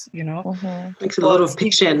this, you know? Mm-hmm. Takes a lot of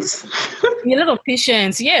patience. A lot of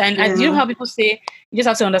patience, yeah. And you know how people say, you just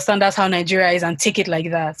have to understand that's how Nigeria is and take it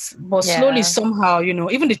like that. But slowly, somehow, you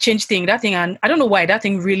know, even the change thing, that thing, and I don't know why that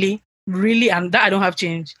thing really, and that I don't have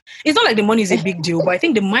change. It's not like the money is a big deal, but I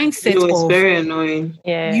think the mindset it's very annoying.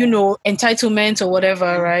 You know, entitlement or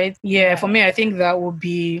whatever, right? Yeah, for me, I think that would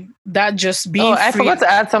be that just being free. I forgot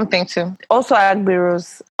to add something too. Also,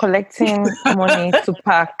 Agberos collecting money to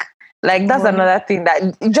pack. Like, that's another thing that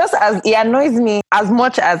just as it annoys me as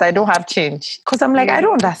much as I don't have change. Because I'm like, I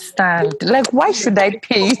don't understand. Like, why should I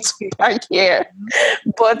pay you to park here?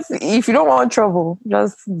 But if you don't want trouble,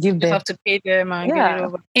 just give them. You have to pay them and get it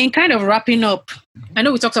over. And kind of wrapping up, I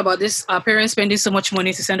know we talked about this, our parents spending so much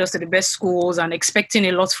money to send us to the best schools and expecting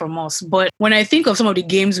a lot from us. But when I think of some of the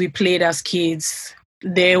games we played as kids,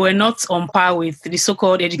 they were not on par with the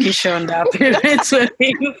so-called education that our parents were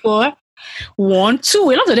paying for. 1,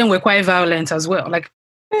 2, a lot of them were quite violent as well. Like,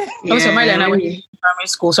 also, Miley and I went to primary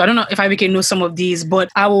school, so I don't know if I can know some of these, but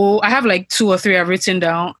I have like 2 or 3 I've written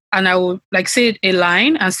down, and I will like say a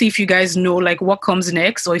line and see if you guys know like what comes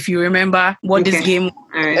next or if you remember what this game was.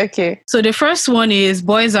 Right. Okay. So the first one is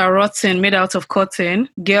boys are rotten, made out of cotton.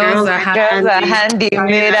 Girls are handy,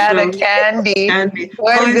 made out of candy.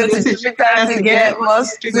 Boys go to Japan to get more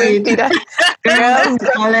stupid. Girls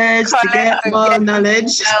to college to get more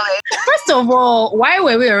knowledge. First of all, why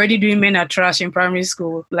were we already doing men are trash in primary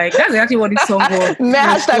school? Like, that's exactly what this song was. Men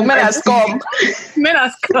are scum. Men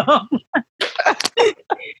are scum.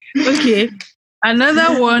 Okay.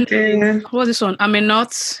 Another one. What's this one? I'm a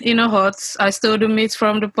nut in a hut. I stole the meat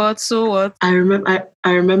from the pot. So what? I remember it.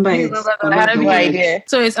 I had no idea.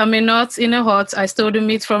 So it's I'm a nut in a hut. I stole the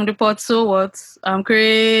meat from the pot. So what? I'm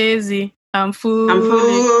crazy. I'm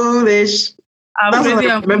foolish. I'm crazy.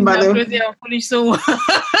 I'm foolish. So what?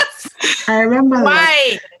 I remember.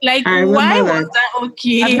 Why? Like, why was that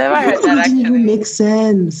okay? I've never heard that actually. It didn't even make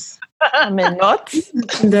sense. I mean, not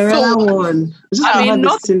Cinderella one. I mean,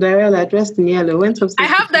 not Cinderella dressed in yellow. Went upstairs.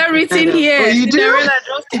 I have that written here. Oh, you Cinderella do?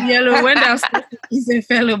 dressed in yellow. Went downstairs to kiss a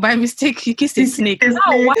fellow. By mistake, he kissed a snake.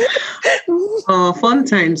 Oh, fun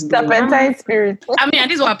times. Serpentine spirit. I mean, and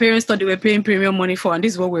this is what our parents thought they were paying premium money for, and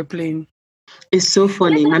this is what we're playing. It's so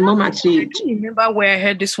funny. My mom actually. I can't remember where I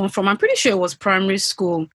heard this one from. I'm pretty sure it was primary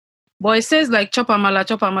school. But it says like chop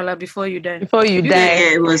amala before you die. Before you die.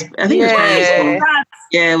 Yeah, it was. I think it was primary school.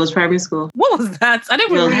 Yeah, it was primary school. What was that? I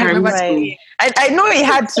didn't even remember. I know he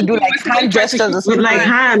had to do like hand gestures or something. With like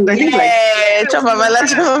hand. I think chop amala.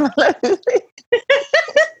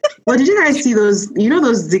 Well, did you guys see those? You know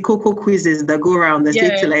those Zikoko quizzes that go around? That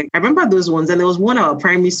say to like. I remember those ones, and there was one of our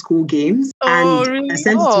primary school games, and really? I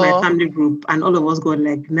sent it to my family group, and all of us got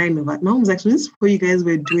like 9 of it. My mom was like, "This is what you guys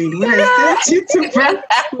were doing when I sent you to primary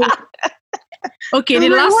school." Okay, the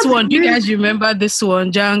last one. Do you guys remember this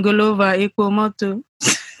one? Jangolova Ikomoto.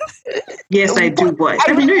 Yes, I do, but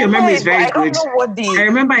I mean, your memory is very good. I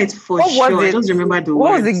remember it for sure. I don't remember the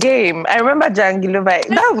What was the game? I remember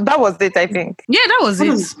Jangolova. That was it, I think. Yeah, that was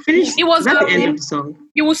it. Finished. It was the end of the song.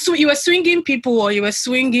 You were swinging people, or you were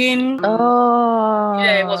swinging. Oh,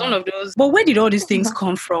 yeah, it was one of those. But where did all these things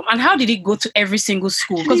come from, and how did it go to every single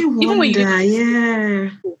school? Because even when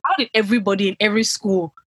how did everybody in every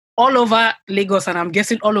school all over Lagos, and I'm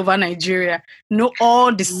guessing all over Nigeria, know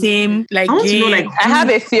all the same game? I have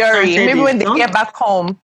a theory. Maybe when they get back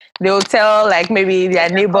home, they'll tell like maybe their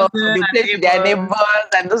neighbors, they play with their neighbors,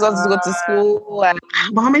 and those ones go to school.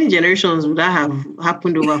 But how many generations would that have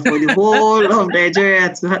happened over for the whole of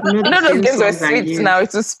Nigeria to have? None of those games were sweet now.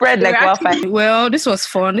 It's to spread like wildfire. Well, this was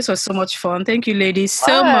fun. This was so much fun. Thank you, ladies,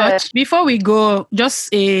 so much. Before we go,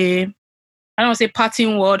 just I don't want to say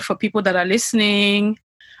parting word for people that are listening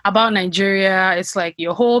about Nigeria. It's like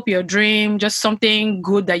your hope, your dream, just something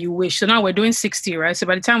good that you wish. So now we're doing 60, right? So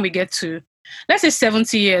by the time we get to, let's say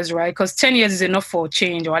 70 years, right? Because 10 years is enough for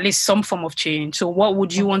change, or at least some form of change. So what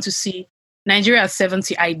would you want to see Nigeria at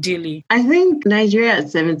 70 ideally? I think Nigeria at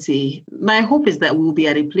 70, my hope is that we'll be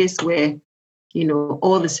at a place where, you know,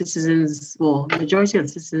 all the citizens, well, majority of the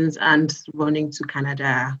citizens aren't running to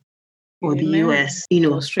Canada or the US, you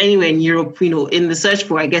know, anywhere in Europe, you know, in the search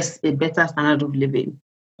for, I guess, a better standard of living.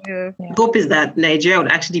 Yeah. Hope is that Nigeria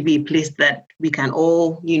would actually be a place that we can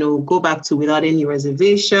all, you know, go back to without any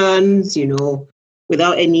reservations, you know,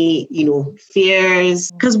 without any, you know,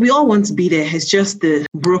 fears. Because we all want to be there. It's just the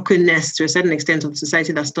brokenness to a certain extent of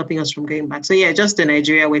society that's stopping us from going back. So yeah, just a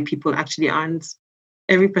Nigeria where people actually aren't,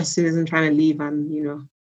 every person isn't trying to leave and, you know,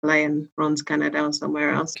 fly and run to Canada or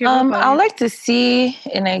somewhere else. I'd like to see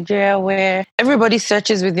a Nigeria where everybody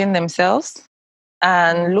searches within themselves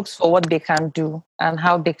and looks for what they can do and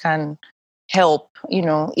how they can help, you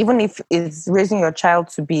know, even if it's raising your child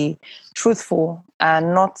to be truthful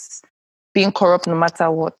and not being corrupt no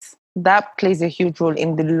matter what. That plays a huge role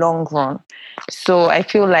in the long run. So I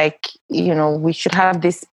feel like, you know, we should have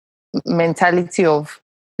this mentality of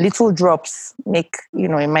little drops make, you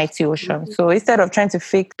know, a mighty ocean. So instead of trying to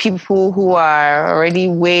fake people who are already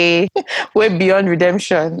way beyond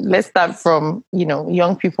redemption, let's start from, you know,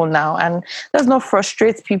 young people now. And let's not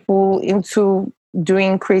frustrate people into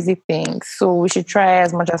doing crazy things. So we should try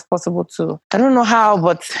as much as possible to, I don't know how,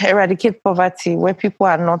 but eradicate poverty where people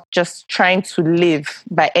are not just trying to live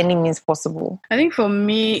by any means possible. I think for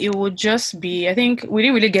me, it would just be, I think we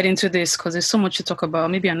didn't really get into this because there's so much to talk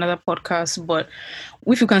about, maybe another podcast, but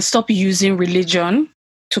if you can stop using religion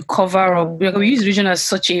to cover up, we use religion as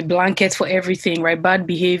such a blanket for everything, right? Bad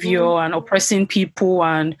behavior and oppressing people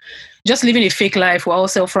and just living a fake life. We're all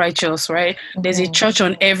self-righteous, right? There's a church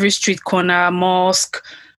on every street corner, mosque,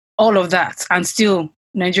 all of that. And still,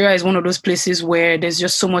 Nigeria is one of those places where there's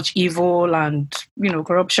just so much evil and, you know,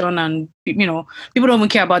 corruption and, you know, people don't even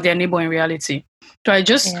care about their neighbor in reality. So I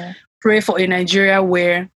just pray for a Nigeria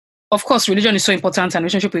where, of course, religion is so important and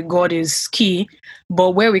relationship with God is key,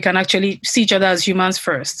 but where we can actually see each other as humans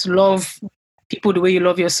first, love people the way you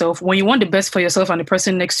love yourself. When you want the best for yourself and the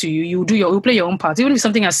person next to you, you play your own part. Even if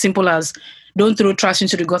something as simple as don't throw trash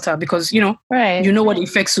into the gutter because, you know, you know what the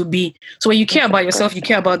effects will be. So when you care about yourself, you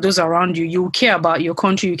care about those around you, you care about your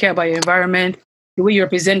country, you care about your environment, the way you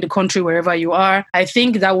represent the country wherever you are. I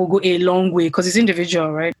think that will go a long way because it's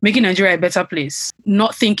individual, right? Making Nigeria a better place.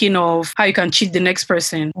 Not thinking of how you can cheat the next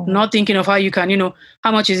person. Not thinking of how you can, you know,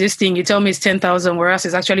 how much is this thing? You tell me it's 10,000, whereas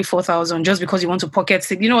it's actually 4,000 just because you want to pocket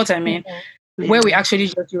it. You know what I mean? Where we actually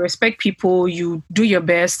just, you respect people, you do your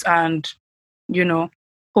best and, you know,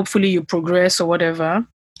 hopefully you progress or whatever.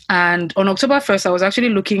 And on October 1st, I was actually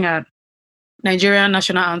looking at Nigerian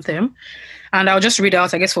national anthem. And I'll just read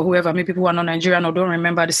out, I guess, for whoever, maybe people who are not Nigerian or don't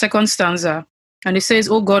remember, the second stanza And it says,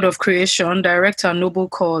 "O God of creation, direct our noble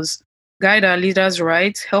cause, guide our leaders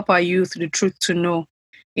right, help our youth the truth to know,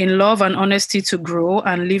 in love and honesty to grow,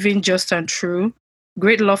 and living just and true,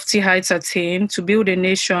 great lofty heights attain, to build a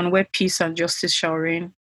nation where peace and justice shall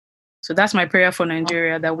reign." So that's my prayer for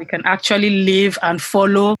Nigeria, that we can actually live and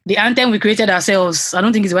follow the anthem we created ourselves. I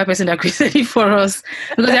don't think it's the white person that created it for us,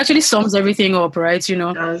 because it actually sums everything up, right?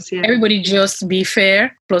 Everybody just be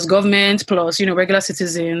fair, plus government, plus, regular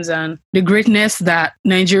citizens, and the greatness that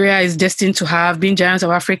Nigeria is destined to have, being giants of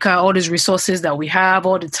Africa, all these resources that we have,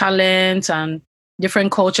 all the talent and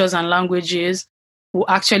different cultures and languages, will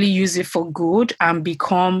actually use it for good and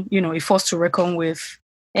become, a force to reckon with.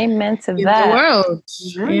 Amen to in that. the world.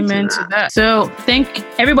 Amen to that. So thank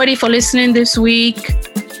everybody for listening this week.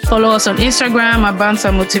 Follow us on Instagram at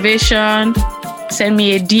Banter Motivation. Send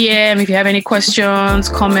me a DM if you have any questions,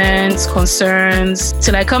 comments, concerns.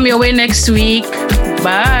 Till I come your way next week.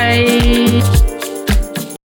 Bye.